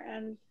more.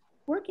 And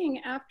working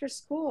after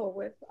school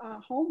with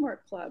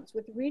homework clubs,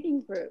 with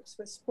reading groups,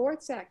 with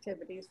sports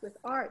activities, with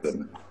arts,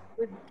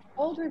 with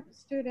older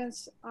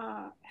students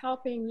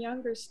helping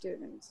younger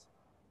students.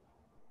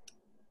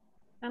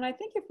 And I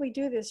think if we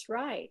do this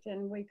right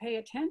and we pay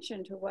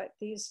attention to what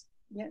these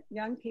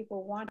young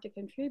people want to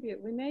contribute,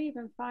 we may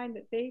even find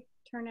that they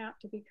turn out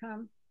to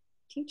become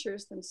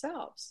teachers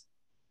themselves.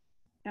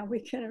 And we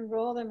can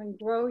enroll them and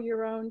grow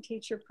your own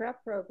teacher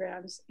prep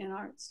programs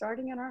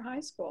starting in our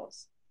high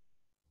schools.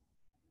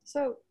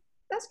 So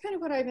that's kind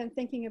of what I've been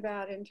thinking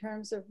about in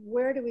terms of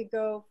where do we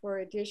go for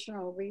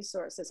additional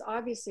resources.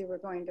 Obviously, we're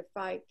going to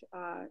fight.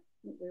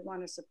 We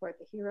want to support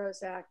the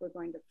HEROES Act. We're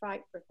going to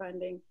fight for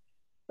funding.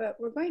 But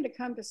we're going to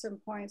come to some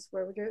points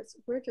where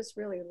we're just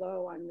really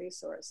low on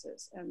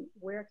resources, and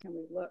where can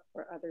we look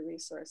for other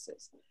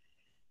resources?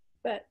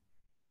 But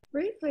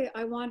briefly,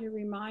 I want to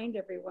remind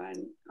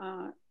everyone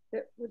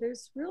that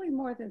there's really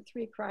more than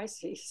 3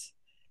 crises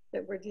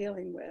that we're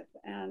dealing with.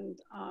 And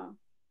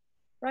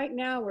right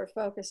now we're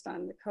focused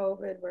on the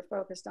COVID, we're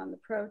focused on the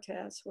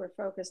protests, we're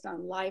focused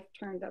on life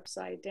turned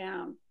upside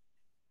down.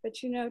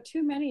 But you know,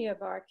 too many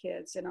of our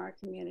kids in our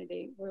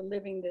community were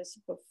living this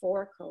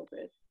before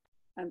COVID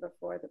and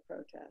before the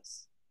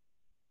protests.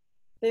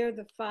 They're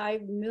the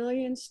 5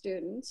 million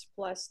students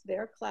plus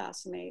their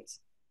classmates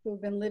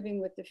who've been living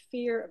with the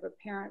fear of a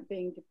parent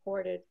being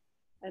deported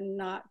and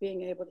not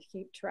being able to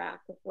keep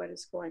track of what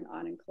is going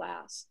on in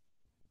class,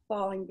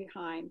 falling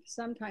behind,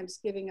 sometimes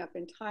giving up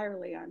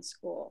entirely on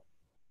school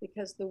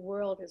because the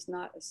world is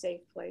not a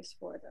safe place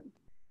for them.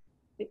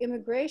 The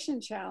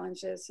immigration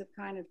challenges have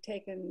kind of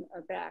taken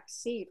a back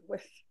seat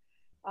with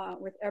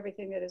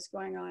everything that is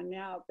going on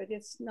now, but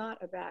it's not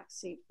a back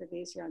seat for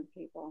these young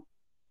people.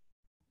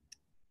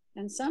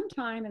 And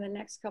sometime in the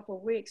next couple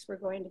of weeks, we're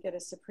going to get a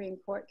Supreme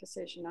Court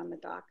decision on the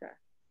DACA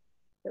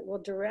that will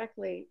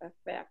directly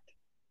affect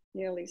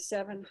nearly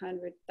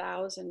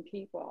 700,000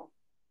 people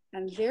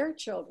and their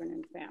children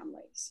and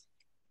families.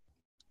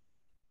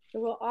 It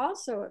will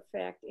also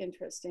affect,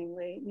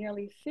 interestingly,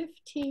 nearly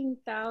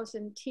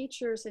 15,000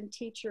 teachers and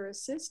teacher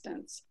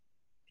assistants,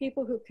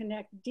 people who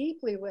connect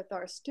deeply with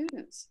our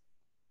students.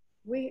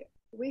 We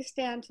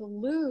stand to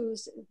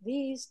lose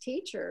these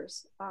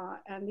teachers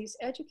and these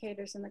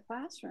educators in the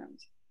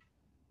classrooms.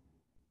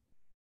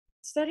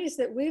 Studies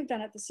that we've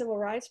done at the Civil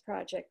Rights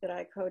Project that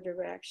I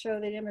co-direct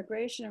show that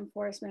immigration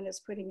enforcement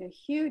is putting a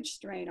huge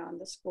strain on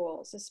the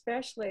schools,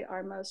 especially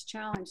our most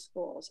challenged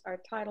schools,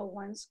 our Title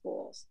I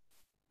schools.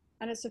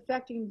 And it's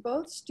affecting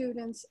both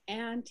students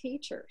and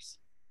teachers.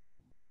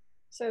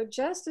 So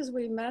just as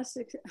we must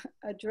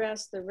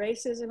address the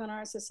racism in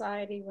our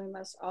society, we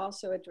must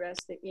also address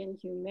the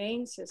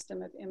inhumane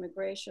system of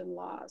immigration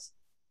laws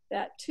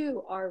that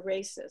too are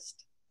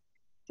racist.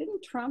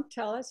 Didn't Trump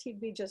tell us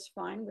he'd be just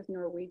fine with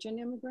Norwegian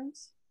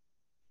immigrants?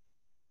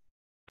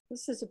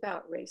 This is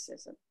about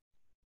racism.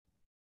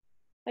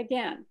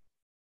 Again,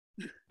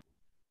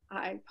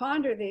 I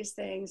ponder these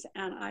things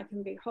and I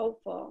can be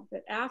hopeful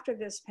that after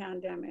this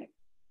pandemic,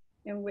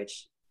 in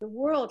which the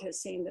world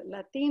has seen that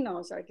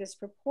Latinos are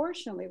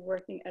disproportionately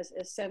working as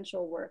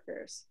essential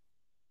workers,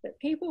 that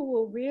people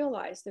will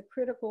realize the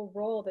critical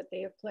role that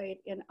they have played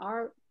in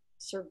our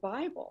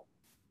survival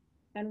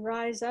and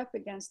rise up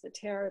against the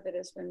terror that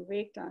has been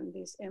wreaked on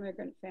these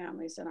immigrant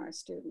families and our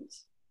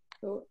students,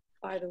 who,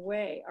 by the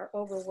way, are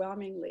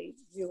overwhelmingly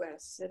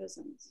US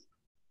citizens.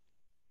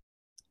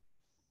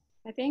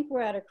 I think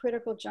we're at a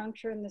critical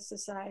juncture in this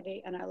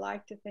society, and I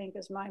like to think,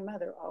 as my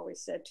mother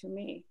always said to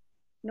me,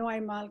 no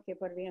hay mal que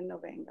por bien no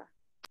venga.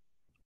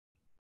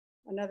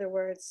 In other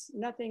words,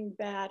 nothing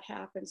bad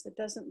happens that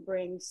doesn't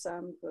bring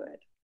some good.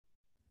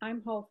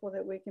 I'm hopeful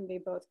that we can be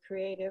both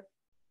creative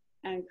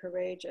and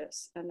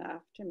courageous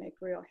enough to make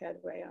real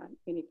headway on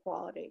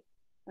inequality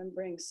and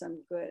bring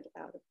some good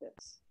out of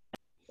this.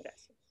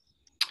 Gracias.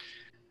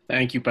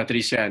 Thank you,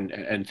 Patricia,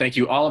 and thank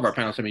you all of our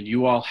panelists. I mean,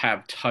 you all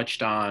have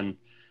touched on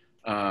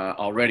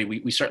already.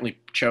 We certainly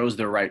chose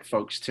the right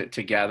folks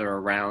to gather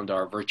around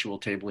our virtual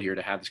table here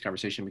to have this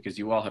conversation, because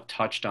you all have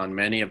touched on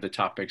many of the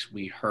topics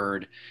we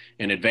heard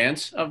in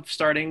advance of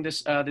starting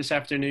this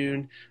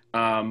afternoon.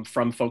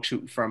 from folks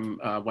from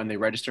when they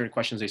registered,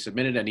 questions they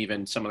submitted, and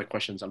even some of the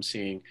questions I'm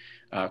seeing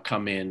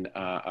come in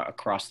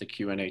across the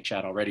Q&A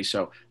chat already.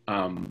 So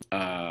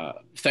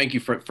thank you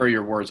for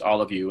your words,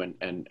 all of you,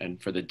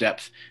 and for the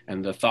depth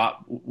and the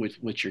thought with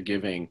which you're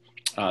giving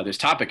this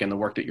topic and the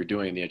work that you're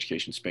doing in the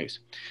education space.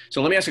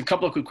 So let me ask a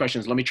couple of quick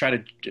questions. Let me try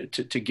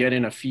to get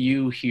in a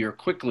few here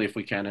quickly if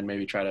we can, and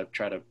maybe try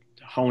to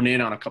hone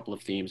in on a couple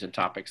of themes and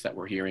topics that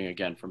we're hearing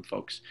again from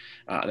folks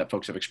that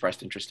folks have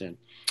expressed interest in.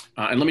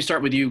 And let me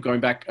start with you, going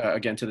back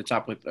again to the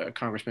top with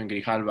Congressman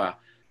Grijalva.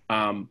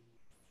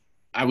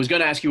 I was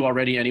going to ask you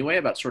already anyway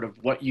about sort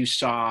of what you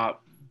saw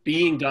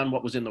being done,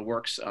 what was in the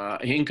works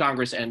in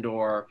Congress, and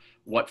or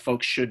what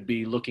folks should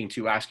be looking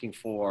to, asking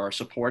for,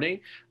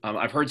 supporting.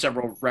 I've heard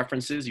several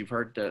references. You've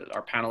heard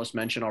our panelists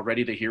mention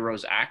already the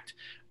HEROES Act.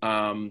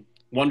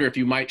 Wonder if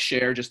you might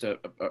share just a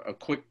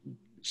quick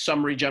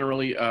summary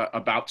generally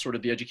about sort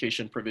of the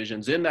education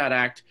provisions in that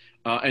act.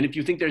 And if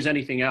you think there's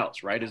anything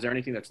else, right? Is there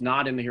anything that's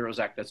not in the HEROES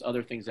Act that's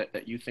other things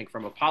that you think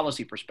from a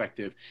policy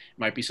perspective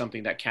might be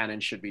something that can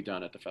and should be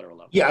done at the federal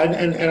level? Yeah,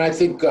 and I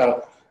think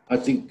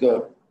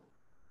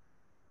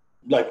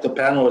like the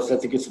panelists, I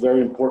think it's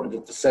very important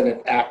that the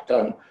Senate act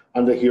on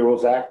the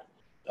HEROES Act.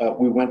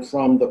 We went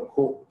from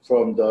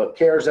the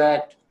CARES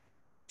Act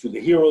to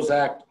the HEROES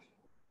Act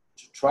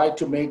to try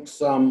to make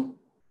some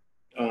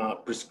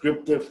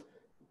prescriptive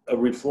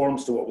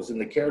reforms to what was in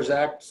the CARES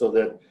Act, so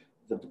that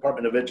the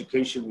Department of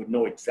Education would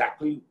know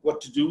exactly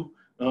what to do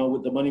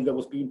with the money that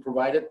was being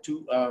provided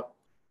to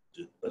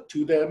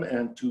them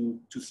and to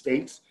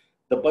states.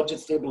 The budget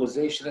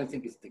stabilization, I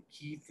think, is the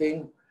key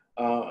thing,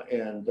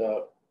 and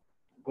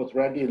both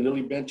Randy and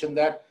Lily mentioned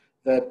that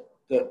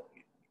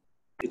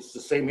it's the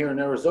same here in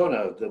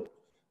Arizona.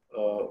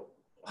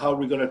 How are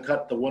we going to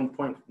cut the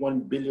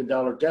 $1.1 billion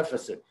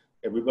deficit?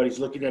 Everybody's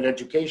looking at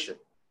education,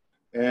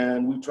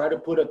 and we try to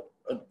put an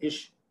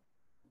issue.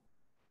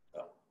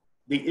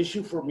 The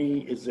issue for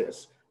me is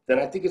this, that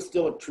I think it's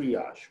still a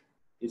triage.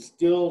 It's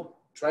still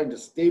trying to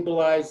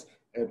stabilize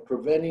and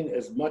preventing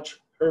as much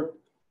hurt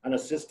on a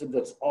system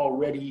that's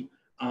already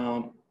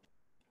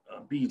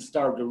being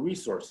starved of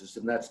resources,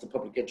 and that's the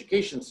public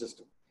education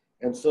system.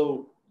 And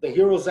so the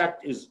HEROES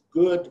Act is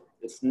good,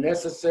 it's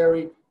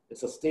necessary,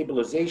 it's a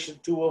stabilization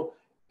tool,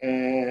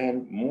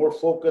 and more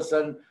focus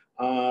on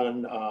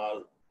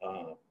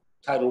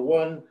Title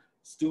I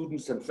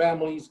students and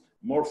families,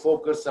 more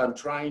focus on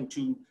trying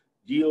to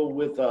deal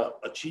with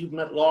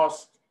achievement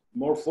loss,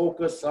 more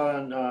focus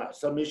on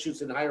some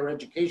issues in higher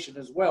education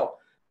as well.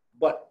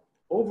 But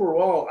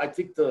overall, I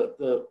think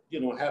the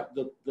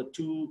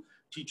two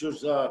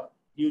teachers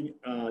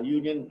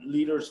union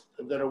leaders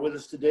that are with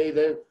us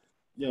today,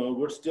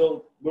 we're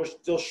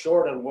still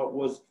short on what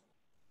was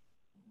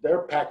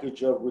their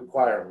package of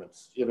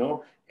requirements,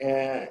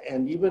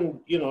 and even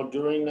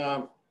during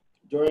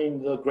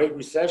the Great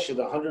Recession,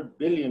 $100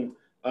 billion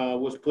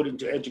was put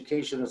into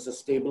education as a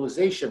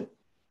stabilization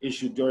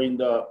issue during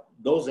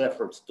those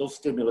efforts, those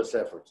stimulus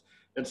efforts.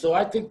 And so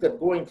I think that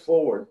going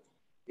forward,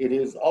 it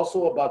is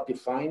also about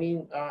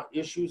defining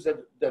issues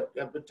that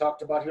have been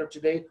talked about here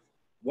today,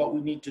 what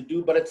we need to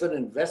do, but it's an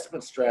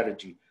investment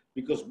strategy,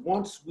 because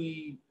once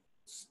we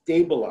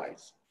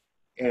stabilize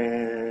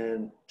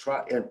and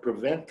try and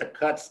prevent the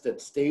cuts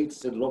that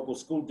states and local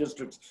school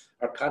districts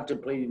are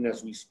contemplating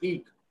as we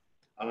speak,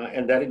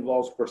 and that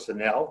involves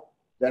personnel,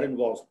 that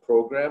involves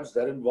programs,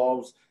 that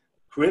involves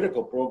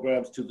critical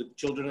programs to the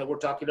children that we're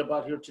talking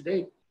about here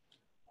today.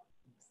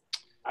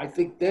 I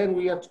think then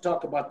we have to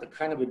talk about the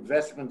kind of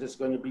investment that's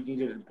going to be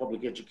needed in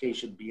public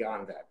education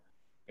beyond that.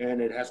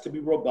 And it has to be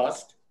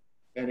robust,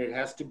 and it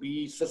has to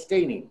be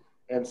sustaining.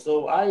 And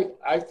so I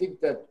think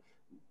that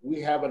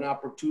we have an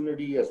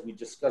opportunity as we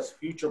discuss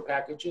future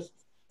packages.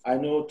 I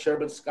know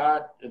Chairman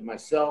Scott and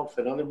myself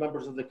and other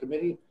members of the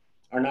committee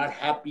are not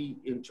happy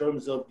in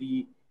terms of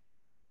the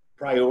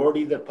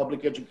priority that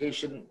public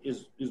education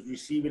is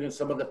receiving in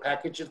some of the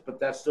packages, but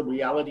that's the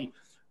reality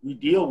we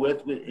deal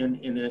with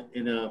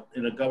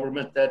in a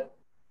government that,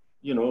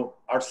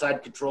 our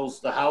side controls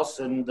the House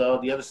and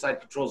the other side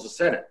controls the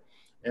Senate,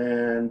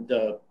 and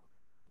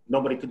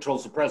nobody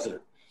controls the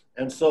president.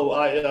 And so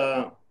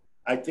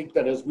I think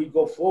that as we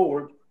go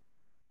forward,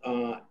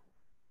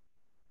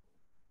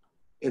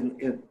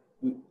 in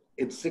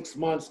 6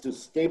 months to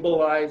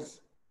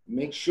stabilize,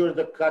 make sure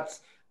the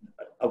cuts,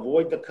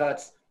 avoid the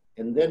cuts,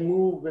 and then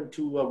move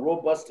into a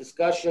robust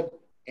discussion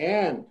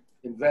and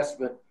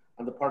investment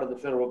on the part of the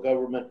federal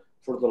government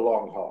for the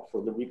long haul,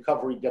 for the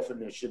recovery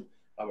definition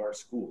of our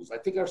schools. I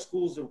think our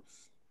schools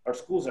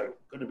are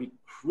going to be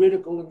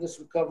critical in this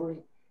recovery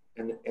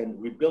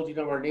and rebuilding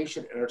of our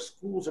nation, and our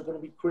schools are going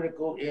to be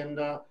critical in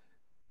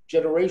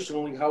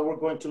generationally how we're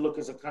going to look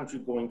as a country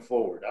going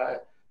forward.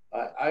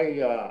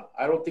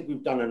 I don't think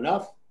we've done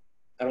enough.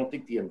 I don't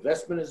think the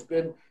investment has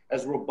been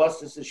as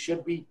robust as it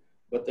should be.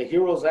 But the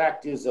HEROES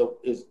Act is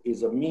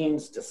a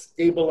means to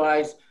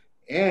stabilize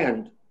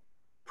and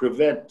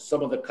prevent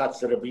some of the cuts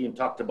that are being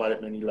talked about at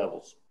many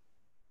levels.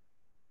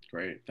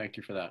 Great, thank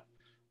you for that.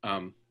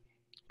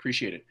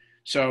 Appreciate it.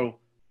 So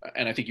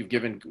and I think you've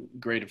given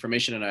great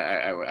information, and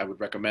I would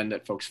recommend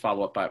that folks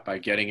follow up by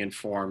getting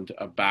informed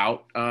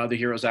about the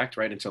HEROES Act,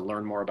 right, and to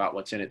learn more about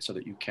what's in it so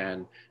that you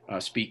can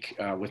speak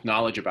with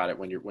knowledge about it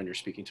when you're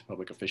speaking to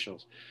public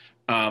officials.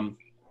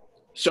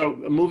 So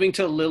moving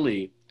to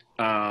Lily,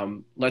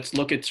 let's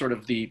look at sort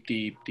of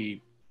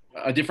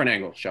a different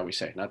angle, shall we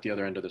say, not the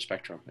other end of the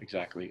spectrum,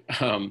 exactly.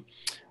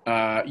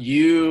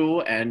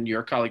 You and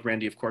your colleague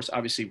Randy, of course,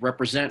 obviously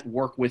represent,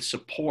 work with,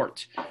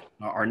 support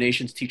our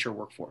nation's teacher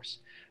workforce.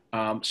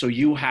 So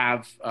you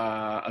have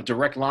a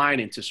direct line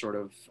into sort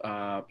of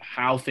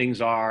how things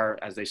are,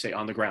 as they say,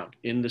 on the ground,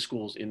 in the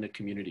schools, in the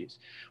communities.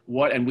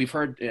 And we've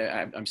heard,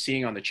 I'm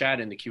seeing on the chat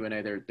in the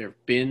Q&A, there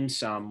have been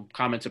some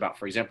comments about,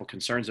 for example,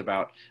 concerns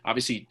about,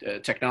 obviously,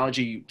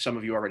 technology, some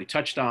of you already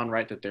touched on,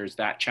 right, that there's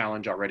that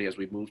challenge already as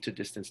we move to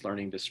distance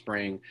learning this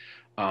spring.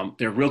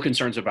 There are real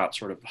concerns about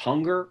sort of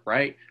hunger,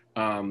 right?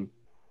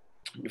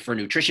 For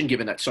nutrition,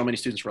 given that so many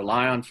students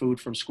rely on food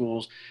from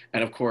schools.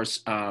 And of course,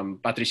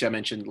 Patricia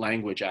mentioned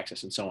language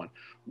access and so on.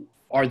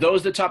 Are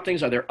those the top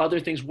things? Are there other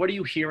things? What are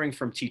you hearing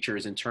from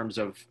teachers in terms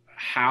of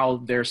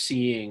how they're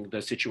seeing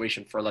the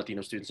situation for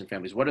Latino students and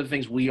families? What are the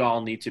things we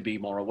all need to be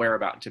more aware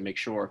about to make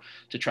sure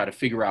to try to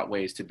figure out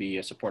ways to be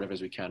as supportive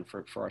as we can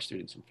for our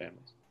students and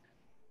families?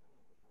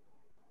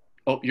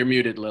 Oh, you're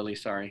muted, Lily,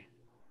 sorry.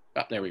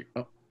 Oh, there we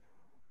go.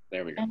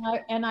 There we go.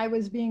 And I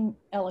was being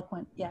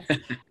eloquent, yes.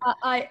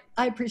 I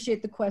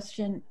appreciate the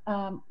question.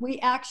 We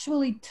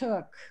actually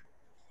took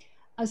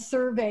a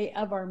survey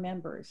of our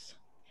members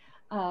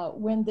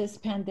when this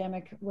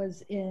pandemic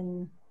was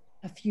in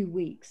a few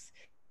weeks.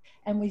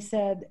 And we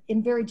said,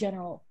 in very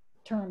general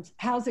terms,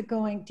 how's it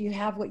going? Do you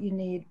have what you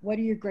need? What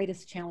are your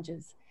greatest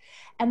challenges?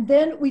 And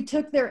then we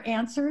took their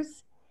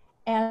answers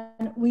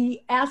and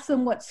we asked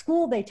them what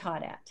school they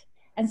taught at.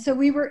 And so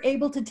we were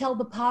able to tell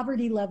the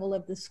poverty level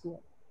of the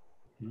school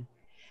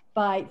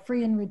by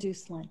free and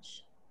reduced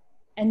lunch.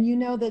 And you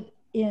know that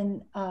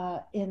in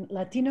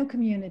Latino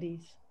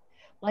communities,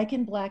 like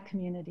in Black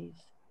communities,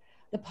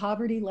 the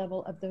poverty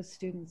level of those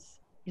students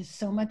is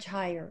so much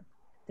higher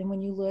than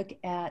when you look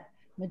at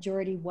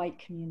majority white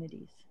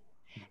communities.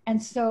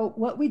 And so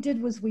what we did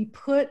was we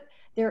put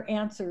their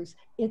answers.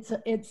 It's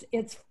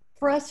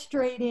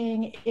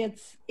frustrating,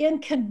 it's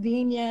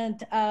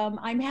inconvenient.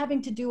 I'm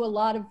having to do a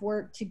lot of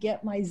work to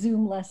get my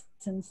Zoom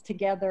lessons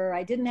together.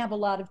 I didn't have a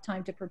lot of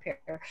time to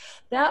prepare.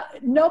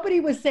 That nobody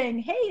was saying,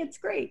 hey, it's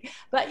great.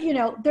 But you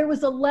know, there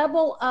was a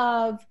level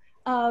of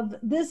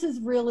this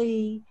is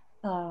really,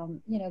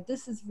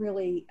 this is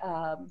really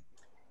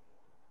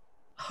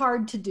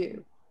hard to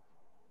do.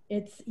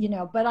 It's,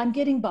 but I'm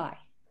getting by.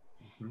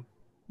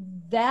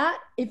 That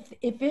if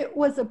it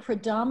was a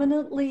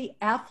predominantly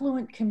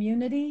affluent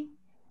community,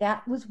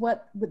 that was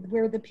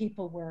where the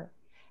people were.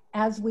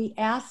 As we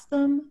asked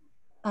them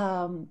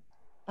and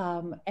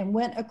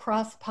went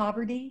across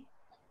poverty,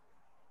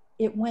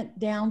 it went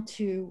down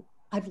to,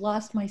 I've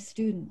lost my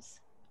students.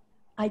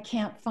 I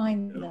can't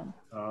find them.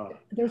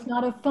 There's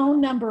not a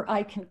phone number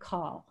I can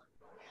call.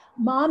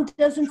 Mom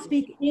doesn't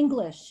speak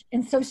English,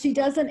 and so she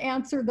doesn't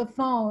answer the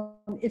phone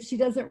if she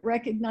doesn't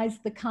recognize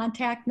the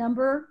contact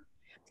number,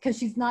 because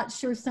she's not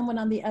sure someone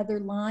on the other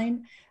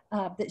line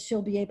that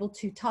she'll be able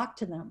to talk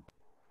to them.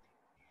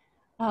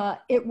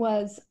 It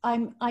was,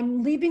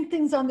 I'm leaving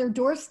things on their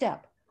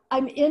doorstep.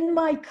 I'm in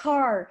my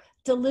car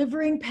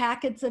delivering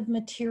packets of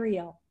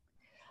material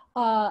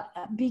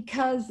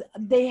because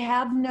they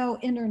have no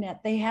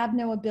internet. They have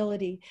no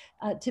ability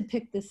to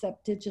pick this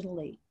up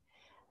digitally.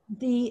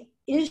 The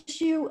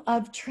issue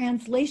of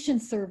translation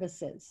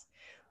services.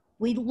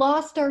 We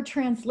lost our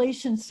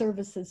translation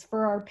services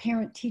for our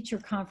parent-teacher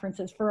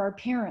conferences for our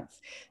parents.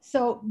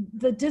 So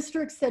the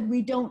district said,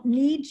 we don't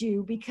need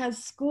you because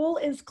school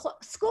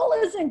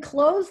isn't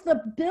closed,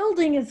 the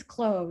building is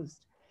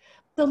closed.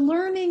 The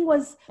learning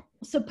was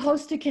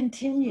supposed to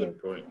continue.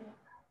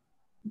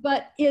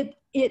 But it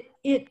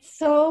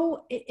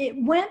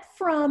went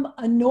from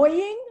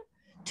annoying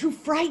to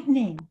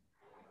frightening.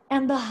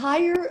 And the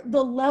higher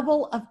the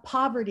level of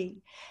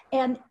poverty,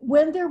 and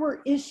when there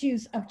were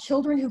issues of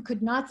children who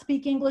could not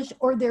speak English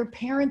or their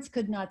parents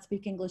could not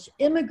speak English,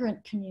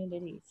 immigrant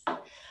communities,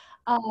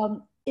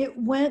 it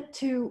went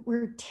to,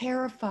 we're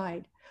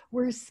terrified,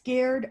 we're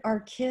scared,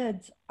 our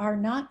kids are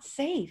not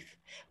safe.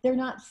 They're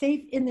not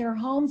safe in their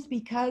homes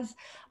because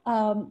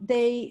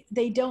they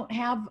don't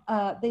have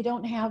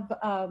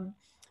a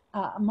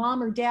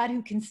mom or dad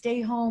who can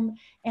stay home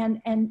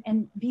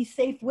and be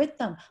safe with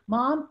them.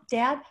 Mom,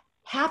 dad,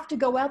 have to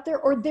go out there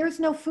or there's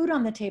no food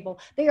on the table.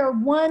 They are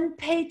one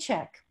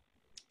paycheck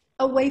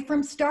away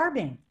from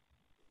starving.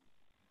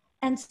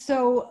 And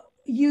so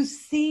you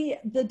see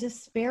the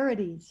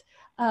disparities.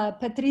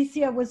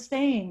 Patricia was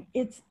saying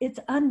it's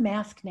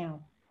unmasked now.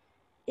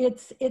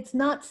 It's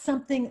not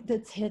something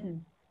that's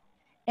hidden.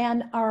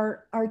 And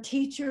our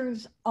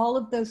teachers, all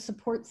of those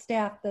support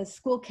staff, the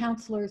school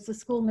counselors, the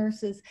school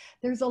nurses,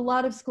 there's a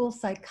lot of school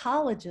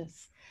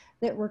psychologists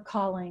that were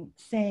calling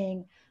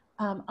saying,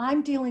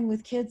 I'm dealing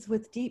with kids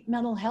with deep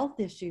mental health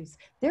issues.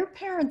 Their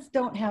parents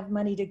don't have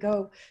money to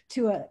go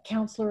to a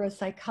counselor or a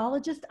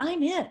psychologist.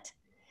 I'm it.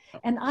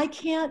 and I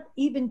can't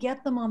even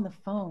get them on the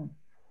phone.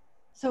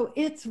 So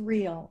it's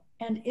real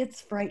and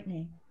it's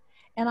frightening.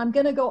 And I'm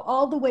going to go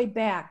all the way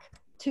back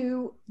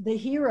to the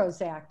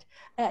HEROES Act.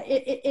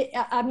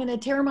 I'm going to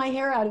tear my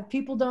hair out if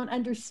people don't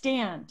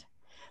understand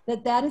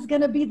that that is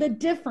going to be the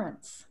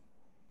difference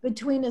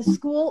between a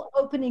school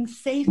opening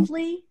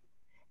safely.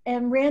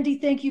 And Randy,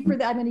 thank you for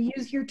that. I'm going to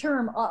use your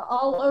term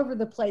all over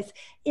the place.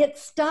 It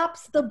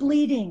stops the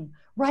bleeding.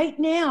 Right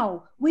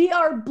now, we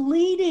are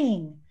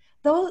bleeding.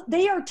 Though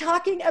they are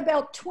talking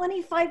about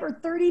 25 or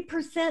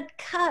 30%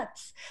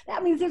 cuts.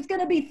 That means there's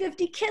going to be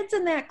 50 kids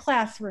in that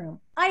classroom.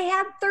 I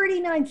had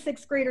 39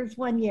 sixth graders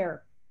one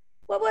year.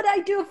 What would I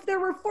do if there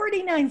were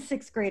 49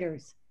 sixth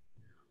graders?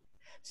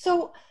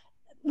 So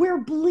we're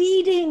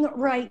bleeding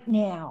right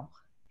now.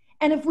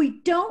 And if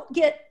we don't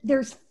get,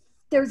 there's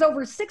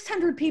over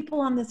 600 people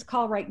on this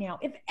call right now.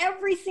 If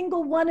every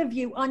single one of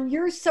you on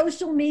your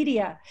social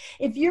media,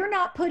 if you're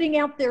not putting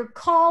out there,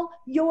 call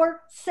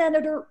your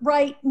senator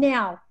right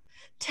now.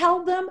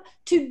 Tell them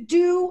to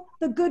do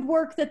the good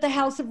work that the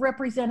House of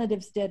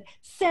Representatives did.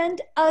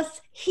 Send us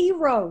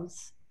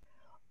heroes.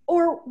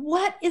 Or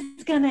what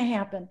is going to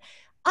happen?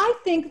 I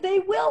think they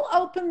will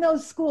open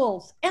those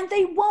schools and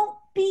they won't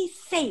be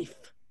safe.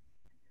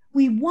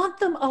 We want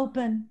them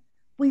open.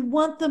 We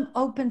want them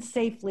open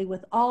safely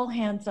with all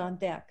hands on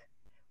deck,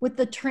 with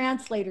the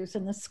translators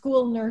and the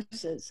school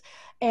nurses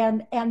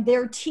and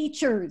their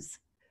teachers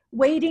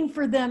waiting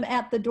for them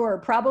at the door,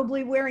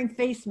 probably wearing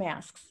face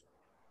masks.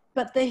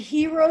 But the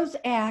HEROES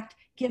Act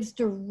gives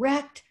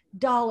direct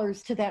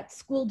dollars to that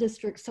school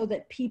district so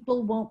that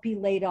people won't be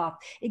laid off.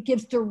 It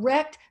gives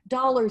direct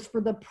dollars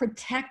for the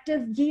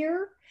protective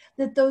gear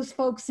that those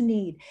folks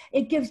need.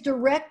 It gives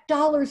direct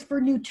dollars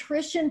for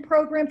nutrition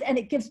programs, and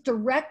it gives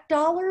direct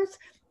dollars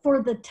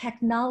for the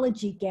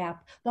technology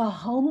gap, the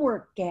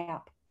homework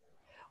gap,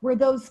 where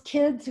those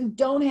kids who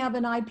don't have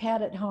an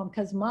iPad at home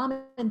because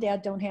mom and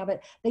dad don't have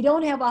it, they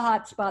don't have a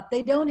hotspot,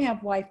 they don't have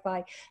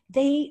Wi-Fi,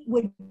 they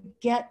would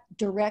get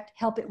direct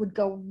help. It would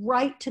go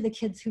right to the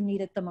kids who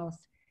need it the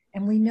most.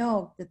 And we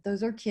know that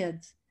those are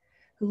kids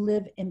who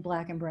live in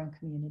Black and brown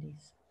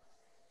communities.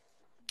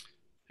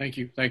 Thank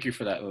you. Thank you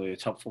for that, Lily.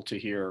 It's helpful to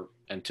hear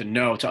and to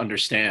know, to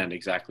understand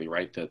exactly,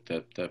 right,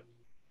 the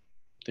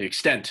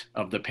extent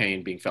of the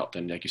pain being felt.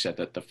 And like you said,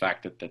 that the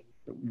fact that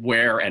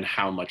where and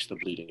how much the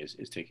bleeding is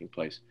taking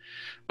place.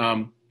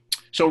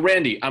 So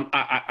Randy,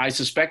 I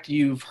suspect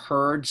you've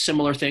heard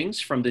similar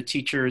things from the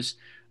teachers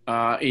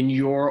in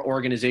your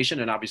organization,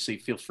 and obviously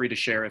feel free to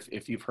share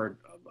if you've heard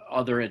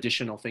other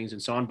additional things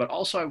and so on. But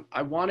also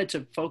I wanted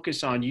to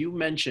focus on, you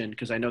mentioned,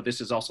 because I know this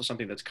is also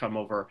something that's come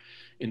over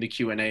in the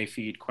Q&A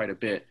feed quite a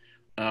bit.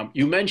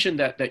 You mentioned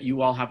that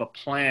you all have a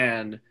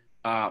plan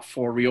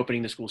for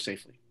reopening the school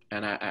safely.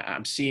 And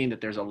I'm seeing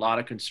that there's a lot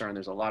of concern.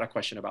 There's a lot of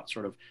question about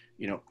sort of,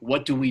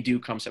 what do we do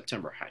come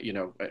September?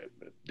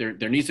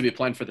 There needs to be a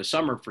plan for the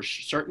summer for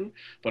certain,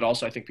 but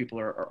also I think people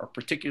are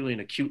particularly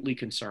and acutely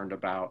concerned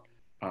about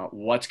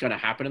what's going to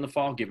happen in the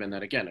fall, given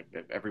that, again,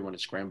 everyone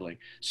is scrambling.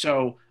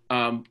 So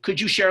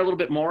could you share a little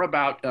bit more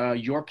about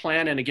your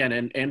plan and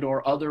again, and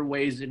or other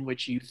ways in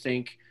which you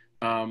think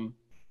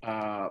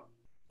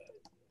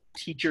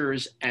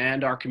teachers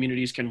and our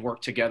communities can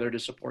work together to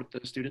support the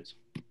students?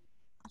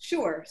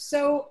 Sure.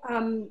 So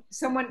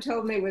someone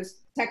told me, was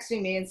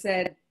texting me and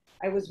said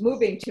I was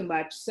moving too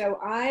much. So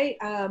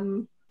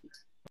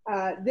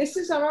this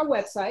is on our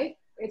website.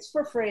 It's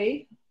for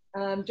free.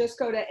 Just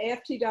go to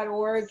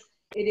aft.org.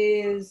 It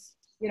is,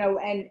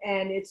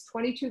 and it's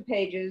 22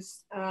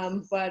 pages,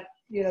 but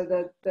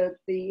the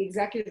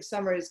executive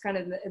summary is kind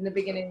of in the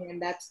beginning,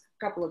 and that's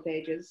a couple of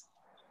pages.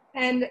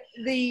 And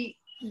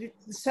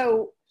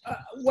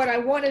what I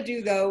want to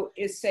do though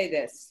is say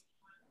this.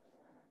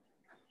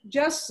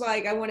 Just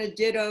like I want to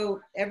ditto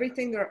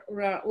everything that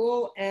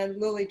Raul and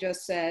Lily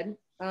just said.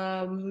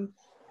 I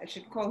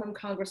should call him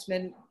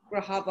Congressman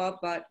Grahava,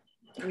 but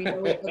we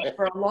know it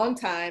for a long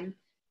time.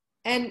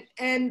 And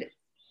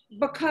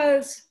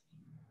because,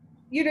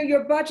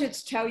 your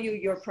budgets tell you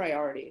your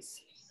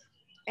priorities.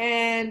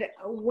 And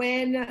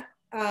when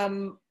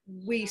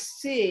we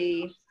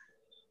see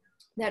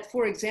that,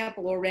 for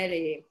example,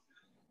 already,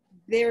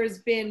 there's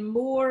been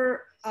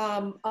more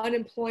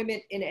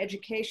unemployment in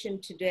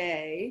education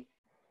today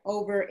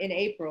in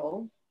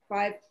April,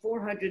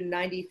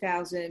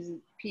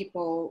 490,000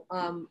 people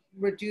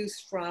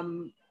reduced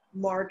from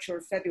March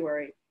or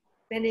February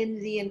than in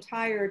the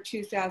entire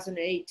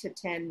 2008 to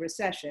 10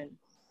 recession.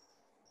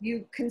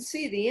 You can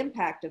see the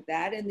impact of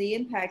that, and the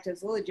impact,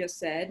 as Lily just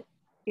said,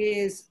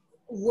 is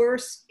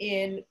worse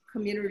in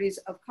communities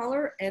of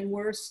color and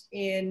worse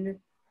in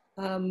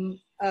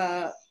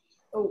where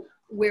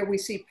we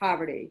see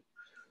poverty.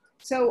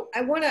 So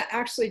I want to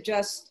actually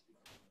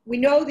we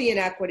know the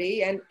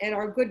inequity, and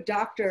our good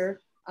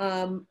doctor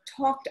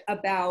talked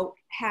about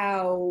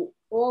how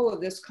all of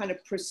this kind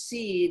of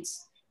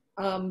precedes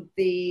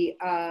these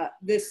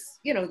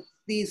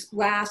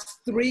last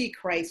three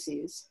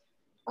crises.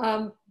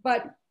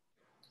 But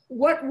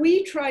what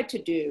we tried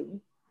to do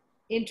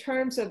in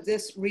terms of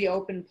this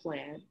reopen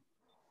plan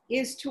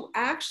is to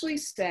actually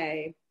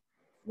say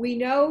We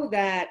know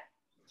that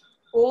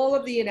all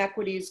of the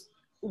inequities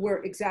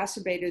were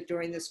exacerbated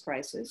during this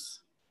crisis.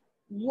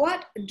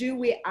 What do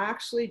we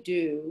actually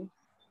do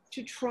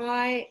to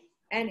try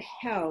and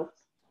help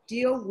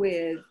deal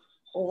with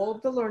all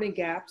of the learning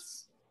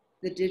gaps,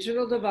 the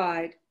digital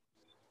divide,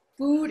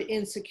 food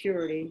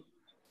insecurity,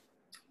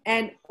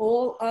 and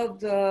all of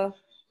the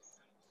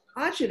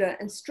agita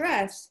and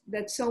stress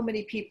that so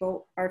many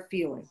people are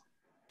feeling?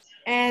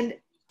 And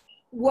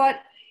what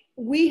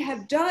we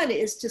have done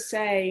is to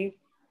say,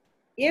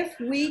 if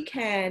we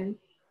can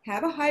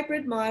have a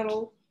hybrid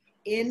model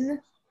in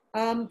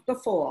the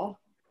fall,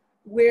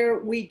 where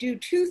we do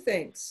two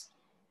things,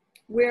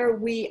 where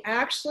we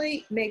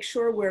actually make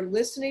sure we're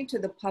listening to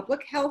the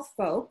public health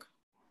folk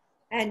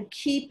and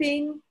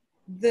keeping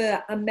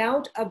the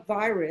amount of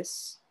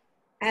virus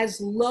as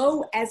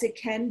low as it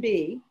can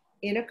be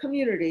in a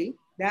community.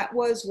 That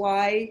was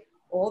why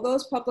all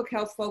those public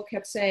health folk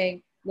kept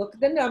saying, look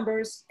at the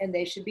numbers and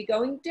they should be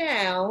going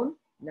down,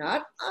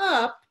 not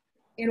up,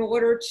 in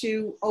order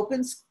to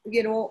open,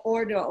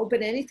 or to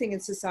open anything in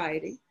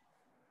society.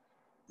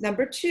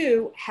 Number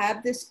two,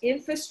 have this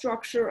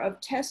infrastructure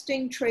of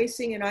testing,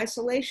 tracing, and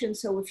isolation.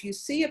 So if you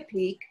see a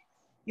peak,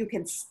 you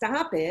can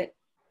stop it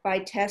by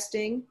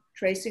testing,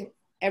 tracing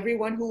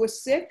everyone who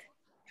was sick,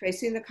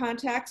 tracing the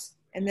contacts,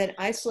 and then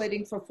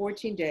isolating for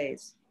 14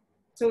 days.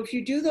 So if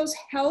you do those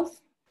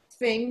health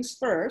things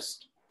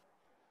first,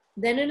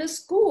 then in a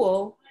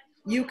school,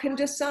 you can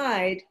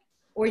decide,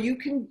 or you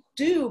can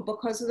do,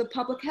 because of the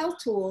public health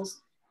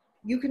tools,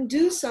 you can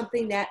do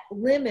something that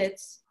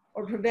limits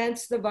or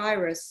prevents the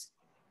virus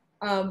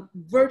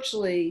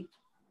virtually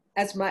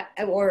as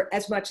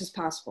much as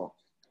possible.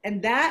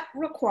 And that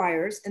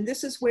requires, and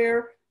this is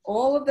where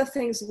all of the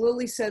things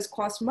Lily says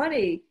cost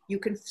money, you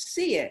can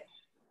see it.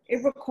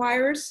 It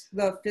requires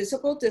the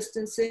physical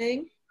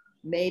distancing,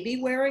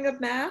 maybe wearing a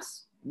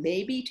mask,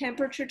 maybe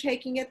temperature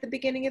taking at the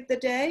beginning of the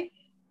day,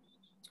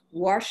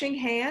 washing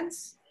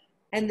hands,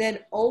 and then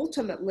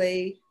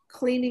ultimately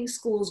cleaning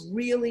schools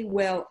really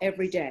well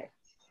every day.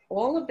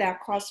 All of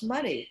that costs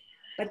money,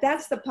 but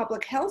that's the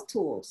public health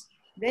tools.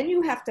 Then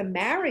you have to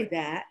marry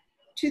that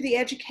to the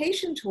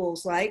education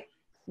tools, like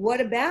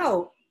what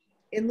about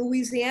in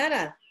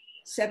Louisiana,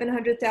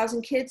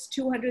 700,000 kids,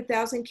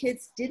 200,000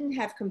 kids didn't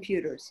have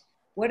computers.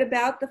 What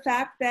about the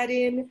fact that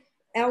in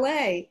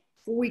LA,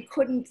 we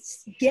couldn't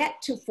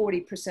get to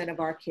 40% of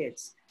our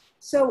kids?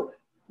 So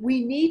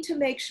we need to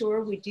make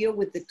sure we deal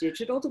with the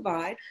digital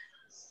divide.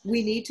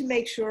 We need to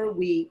make sure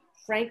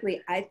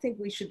frankly, I think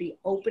we should be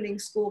opening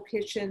school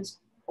kitchens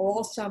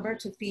all summer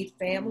to feed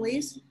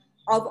families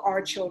of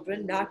our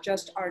children, not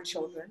just our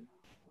children.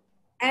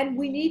 And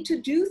we need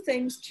to do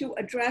things to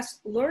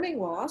address learning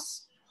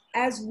loss,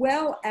 as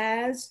well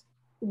as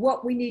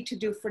what we need to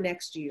do for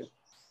next year.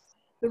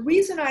 The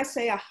reason I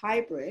say a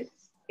hybrid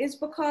is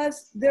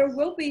because there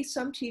will be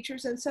some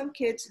teachers and some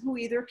kids who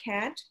either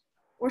can't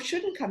or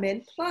shouldn't come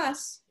in.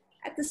 Plus,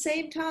 at the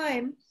same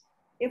time,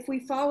 if we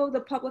follow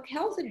the public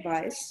health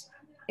advice,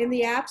 in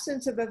the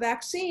absence of a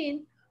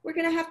vaccine, we're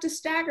going to have to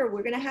stagger.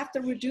 We're going to have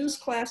to reduce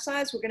class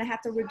size. We're going to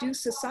have to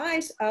reduce the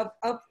size of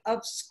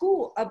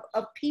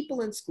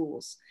people in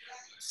schools.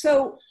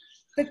 So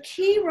the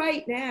key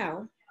right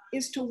now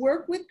is to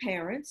work with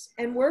parents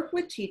and work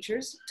with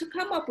teachers to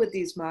come up with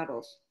these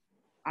models.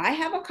 I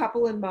have a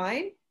couple in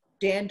mind.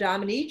 Dan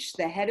Domenech,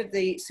 the head of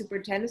the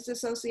Superintendent's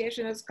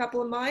Association, has a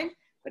couple in mind.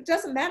 But it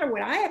doesn't matter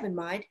what I have in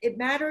mind. It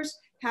matters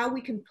how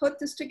we can put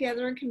this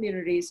together in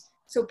communities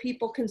so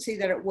people can see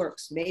that it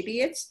works.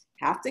 Maybe it's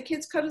half the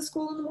kids come to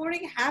school in the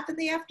morning, half in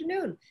the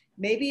afternoon.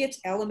 Maybe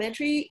it's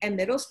elementary and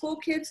middle school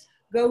kids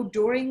go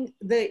during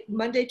the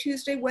Monday,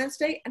 Tuesday,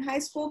 Wednesday, and high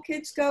school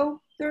kids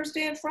go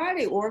Thursday and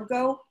Friday, or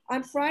go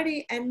on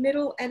Friday, and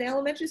middle and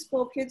elementary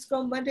school kids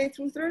go Monday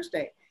through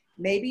Thursday.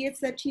 Maybe it's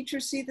that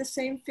teachers see the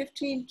same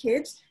 15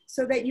 kids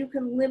so that you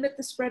can limit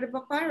the spread of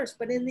a virus.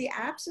 But in the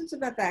absence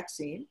of a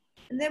vaccine,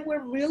 and then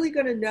we're really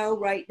going to know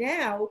right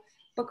now,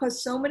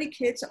 because so many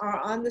kids are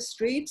on the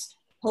streets,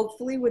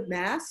 hopefully with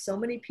masks, so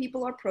many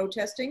people are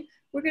protesting,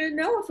 we're going to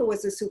know if it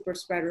was a super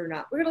spreader or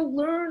not. We're going to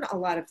learn a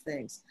lot of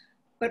things.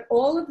 But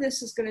all of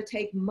this is going to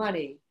take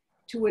money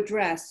to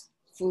address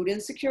food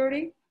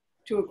insecurity,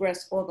 to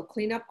address all the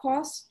cleanup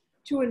costs,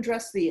 to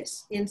address the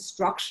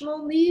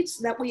instructional needs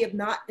that we have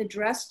not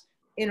addressed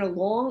in a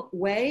long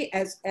way,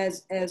 as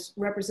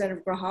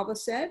Representative Grijalva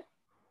said,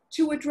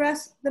 to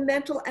address the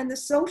mental and the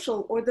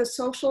social, or the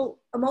social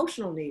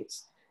emotional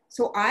needs.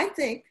 So I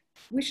think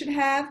we should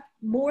have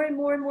more and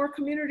more and more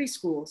community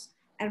schools,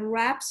 and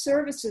wrap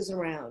services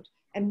around,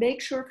 and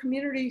make sure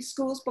community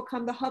schools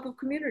become the hub of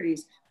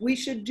communities. We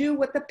should do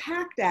what the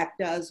PACT Act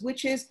does,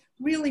 which is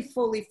really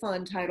fully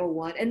fund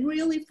Title I and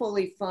really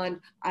fully fund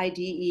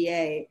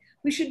IDEA.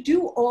 We should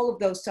do all of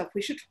those stuff.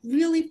 We should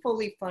really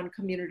fully fund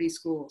community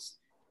schools.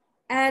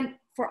 And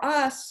for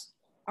us,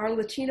 our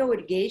Latino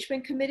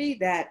Engagement Committee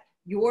that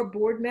your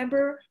board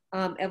member,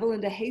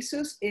 Evelyn De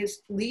Jesus,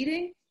 is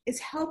leading, is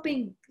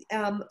helping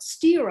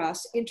steer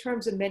us in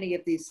terms of many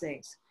of these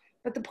things.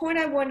 But the point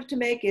I wanted to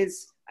make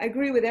is, I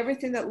agree with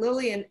everything that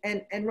Lily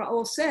and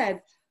Raul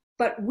said,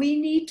 but we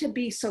need to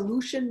be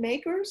solution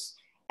makers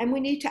and we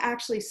need to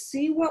actually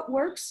see what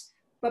works.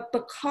 But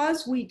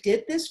because we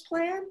did this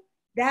plan,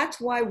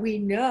 that's why we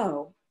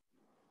know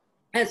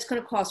it's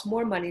going to cost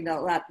more money, not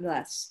a lot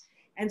less.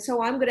 And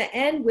so I'm going to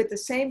end with the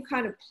same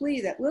kind of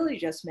plea that Lily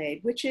just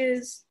made, which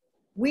is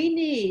we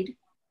need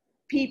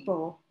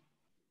people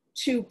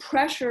to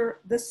pressure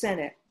the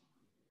Senate,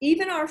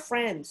 even our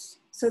friends,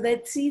 so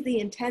they'd see the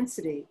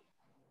intensity,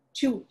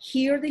 to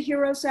hear the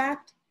HEROES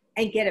Act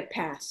and get it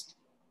passed.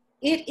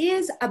 It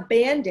is a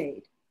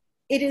Band-Aid.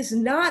 It is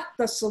not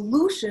the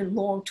solution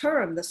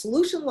long-term. The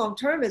solution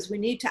long-term is we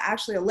need to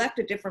actually elect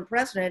a different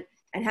president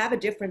and have a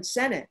different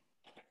Senate,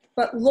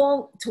 but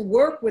to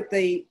work with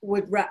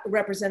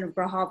Representative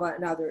Grajava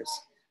and others.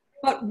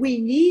 But we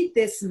need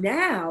this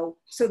now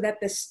so that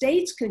the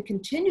states can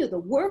continue the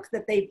work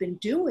that they've been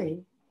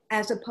doing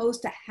as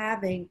opposed to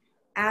having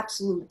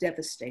absolute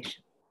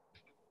devastation.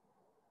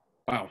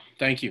 Wow,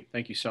 thank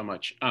you so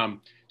much.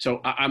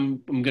 So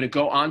I'm going to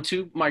go on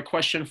to my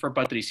question for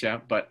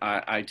Patricia, but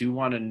I do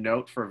want to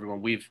note for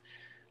everyone, we've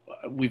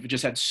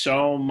just had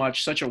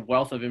such a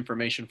wealth of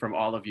information from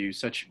all of you,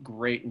 such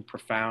great and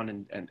profound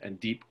and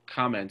deep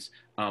comments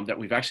that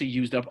we've actually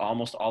used up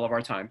almost all of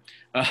our time.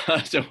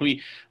 So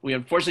we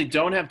unfortunately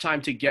don't have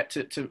time to get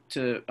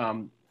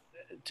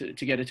to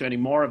get into any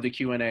more of the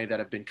Q&A that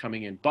have been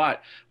coming in.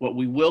 But what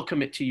we will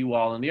commit to you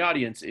all in the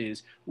audience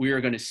is we are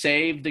going to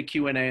save the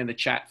Q&A and the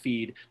chat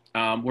feed.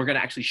 We're going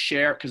to actually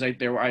share, because I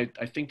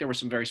think there were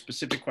some very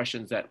specific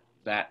questions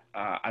that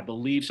I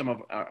believe some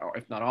of, or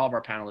if not all of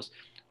our panelists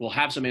will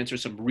have some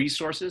answers, some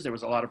resources. There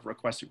was a lot of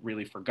requests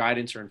really for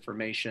guidance or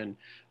information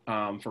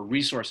for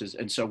resources.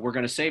 And so we're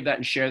going to save that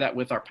and share that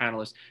with our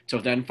panelists to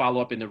then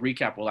follow up in the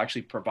recap. We'll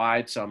actually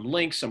provide some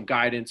links, some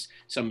guidance,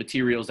 some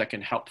materials that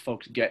can help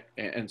folks get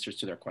answers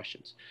to their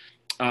questions.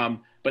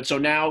 But so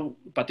now,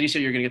 Patricia,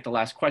 you're going to get the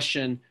last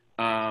question.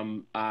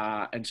 And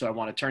so I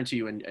want to turn to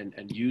you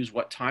and use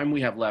what time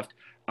we have left.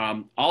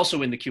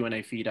 Also in the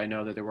Q&A feed, I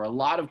know that there were a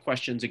lot of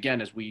questions,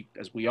 again, as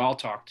we all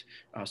talked,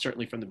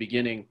 certainly from the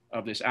beginning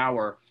of this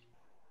hour.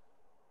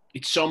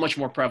 It's so much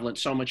more prevalent,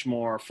 so much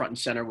more front and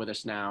center with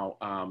us now,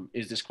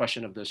 is this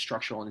question of the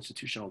structural and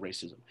institutional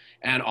racism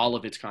and all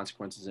of its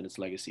consequences and its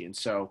legacy. And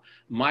so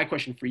my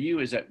question for you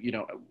is that, you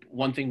know,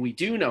 one thing we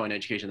do know in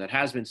education that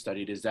has been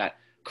studied is that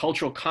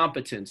cultural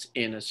competence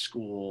in a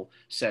school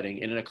setting,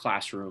 in a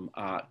classroom,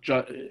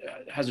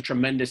 has a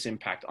tremendous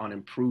impact on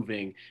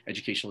improving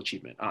educational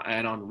achievement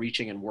and on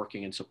reaching and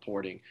working and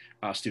supporting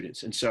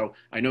students. And so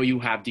I know you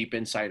have deep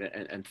insight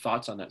and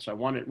thoughts on that. So I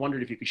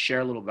wondered if you could share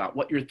a little about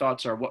what your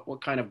thoughts are,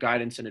 what kind of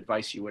guidance and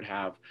advice you would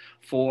have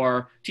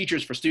for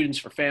teachers, for students,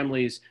 for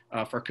families,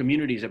 for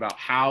communities about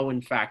how,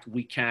 in fact,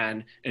 we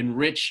can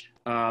enrich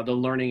the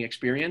learning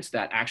experience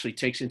that actually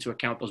takes into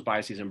account those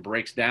biases and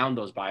breaks down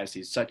those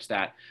biases such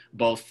that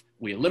both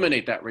we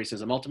eliminate that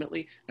racism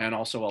ultimately and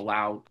also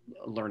allow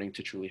learning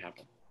to truly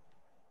happen.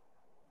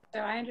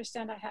 So I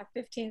understand I have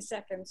 15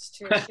 seconds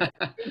to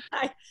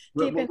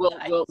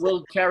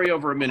we'll carry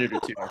over a minute or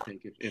two, I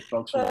think, if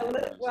folks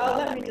well,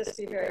 let me just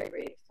be very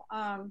brief.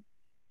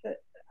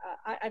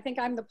 I think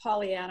I'm the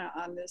Pollyanna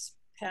on this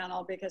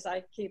panel because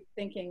I keep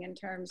thinking in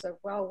terms of,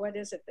 well, what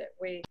is it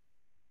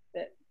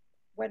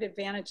what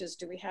advantages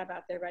do we have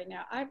out there right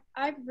now?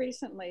 I've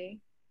recently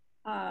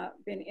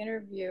been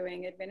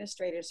interviewing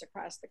administrators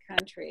across the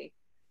country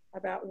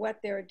about what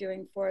they're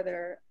doing for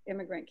their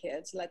immigrant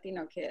kids,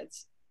 Latino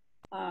kids.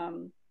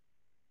 And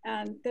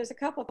there's a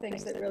couple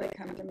things that really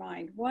come to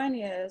mind. One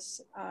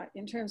is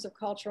in terms of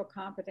cultural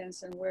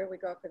competence and where we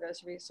go for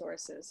those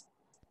resources.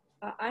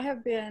 I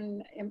have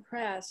been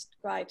impressed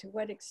by to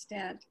what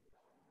extent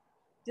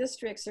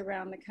districts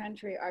around the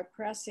country are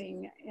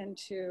pressing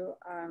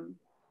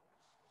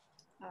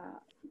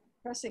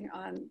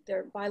on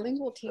their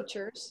bilingual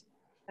teachers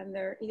and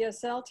their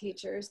ESL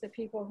teachers, the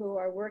people who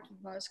are working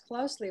most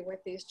closely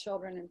with these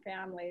children and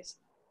families,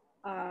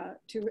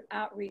 to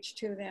outreach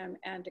to them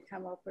and to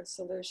come up with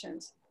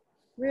solutions.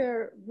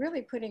 We're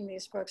really putting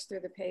these folks through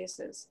the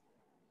paces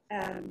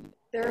and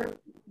they're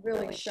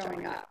really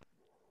showing up.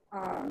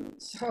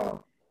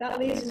 So that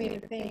leads me to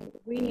think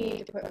we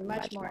need to put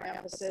much more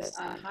emphasis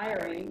on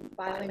hiring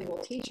bilingual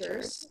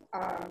teachers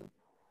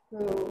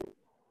who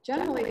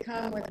generally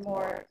come with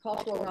more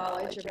cultural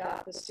knowledge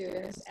about the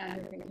students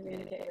and who can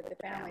communicate with the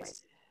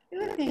families. The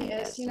other thing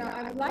is, you know,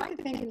 I would like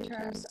to think in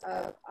terms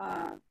of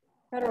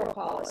federal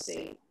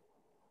policy,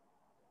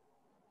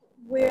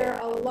 where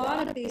a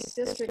lot of these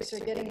districts are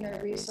getting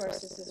their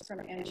resources is from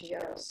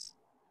NGOs.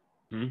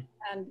 Mm-hmm.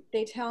 And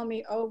they tell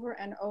me over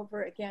and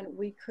over again,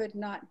 we could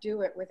not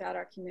do it without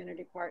our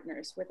community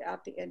partners,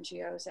 without the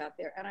NGOs out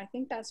there. And I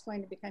think that's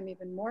going to become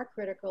even more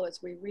critical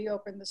as we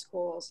reopen the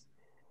schools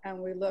and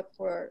we look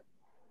for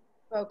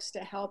folks to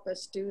help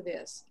us do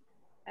this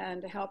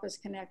and to help us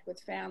connect with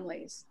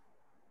families.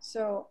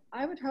 So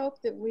I would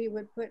hope that we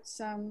would put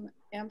some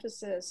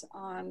emphasis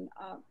on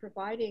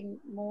providing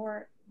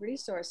more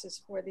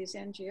resources for these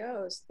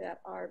NGOs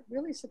that are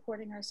really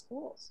supporting our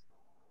schools.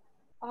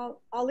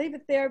 I'll leave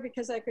it there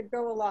because I could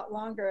go a lot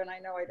longer and I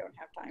know I don't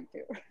have time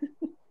to.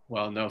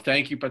 Well, no,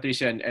 thank you,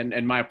 Patricia.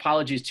 And my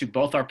apologies to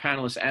both our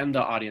panelists and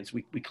the audience.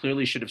 We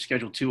clearly should have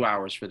scheduled 2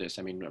 hours for this.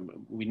 I mean,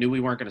 we knew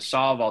we weren't going to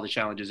solve all the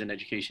challenges in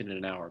education in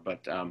an hour,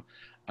 but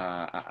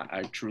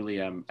I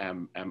truly am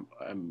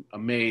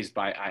amazed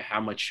by how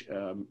much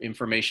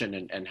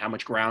information and how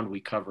much ground we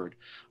covered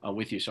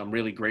with you. So I'm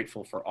really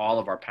grateful for all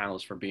of our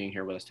panelists for being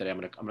here with us today. I'm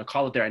gonna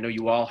call it there. I know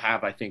you all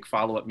have, I think,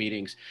 follow-up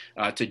meetings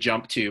to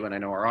jump to, and I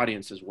know our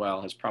audience as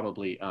well has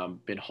probably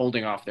been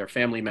holding off their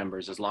family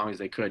members as long as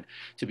they could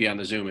to be on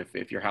the Zoom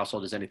if your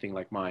household is anything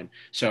like mine.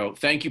 So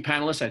thank you,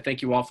 panelists. I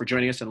thank you all for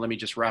joining us, and let me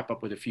just wrap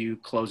up with a few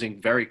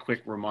closing, very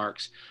quick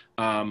remarks.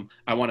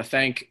 I want to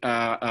thank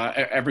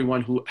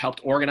everyone who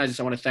helped organize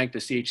this. I want to thank the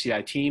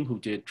CHCI team who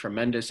did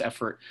tremendous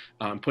effort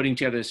putting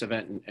together this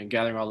event and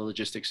gathering all the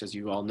logistics. As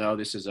you all know,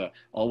 this is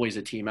always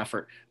a team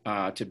effort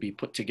to be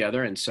put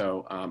together. And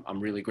so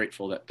I'm really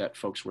grateful that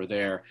folks were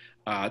there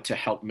to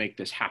help make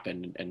this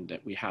happen and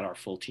that we had our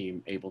full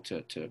team able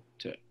to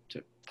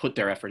put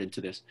their effort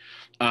into this.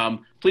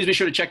 Please be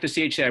sure to check the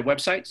CHCI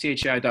website,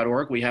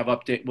 chci.org. We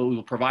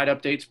will provide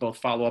updates, both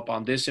follow up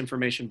on this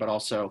information, but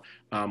also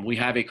we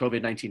have a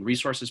COVID-19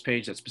 resources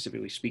page that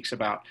specifically speaks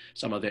about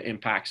some of the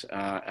impacts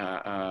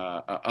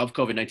of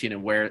COVID-19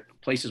 and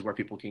places where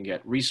people can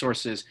get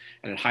resources,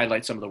 and it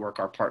highlights some of the work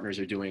our partners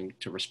are doing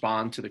to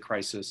respond to the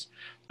crisis.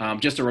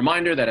 Just a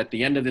reminder that at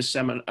the end of this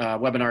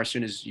webinar, as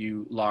soon as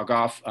you log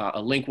off,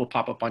 a link will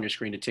pop up on your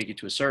screen to take you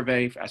to a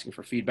survey asking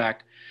for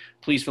feedback.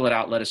 Please fill it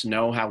out. Let us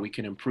know how we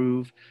can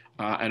improve.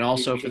 And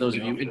also for those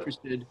of you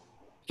interested,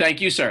 thank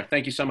you, sir.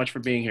 Thank you so much for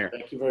being here.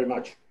 Thank you very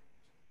much.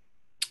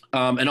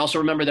 And also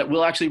remember that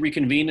we'll actually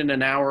reconvene in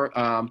an hour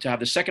to have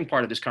the second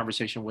part of this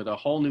conversation with a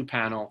whole new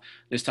panel,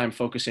 this time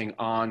focusing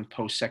on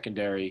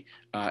post-secondary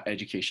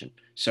education.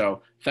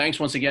 So thanks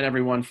once again,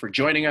 everyone, for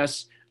joining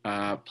us.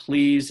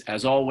 Please,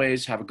 as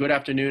always, have a good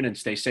afternoon and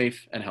stay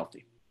safe and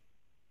healthy.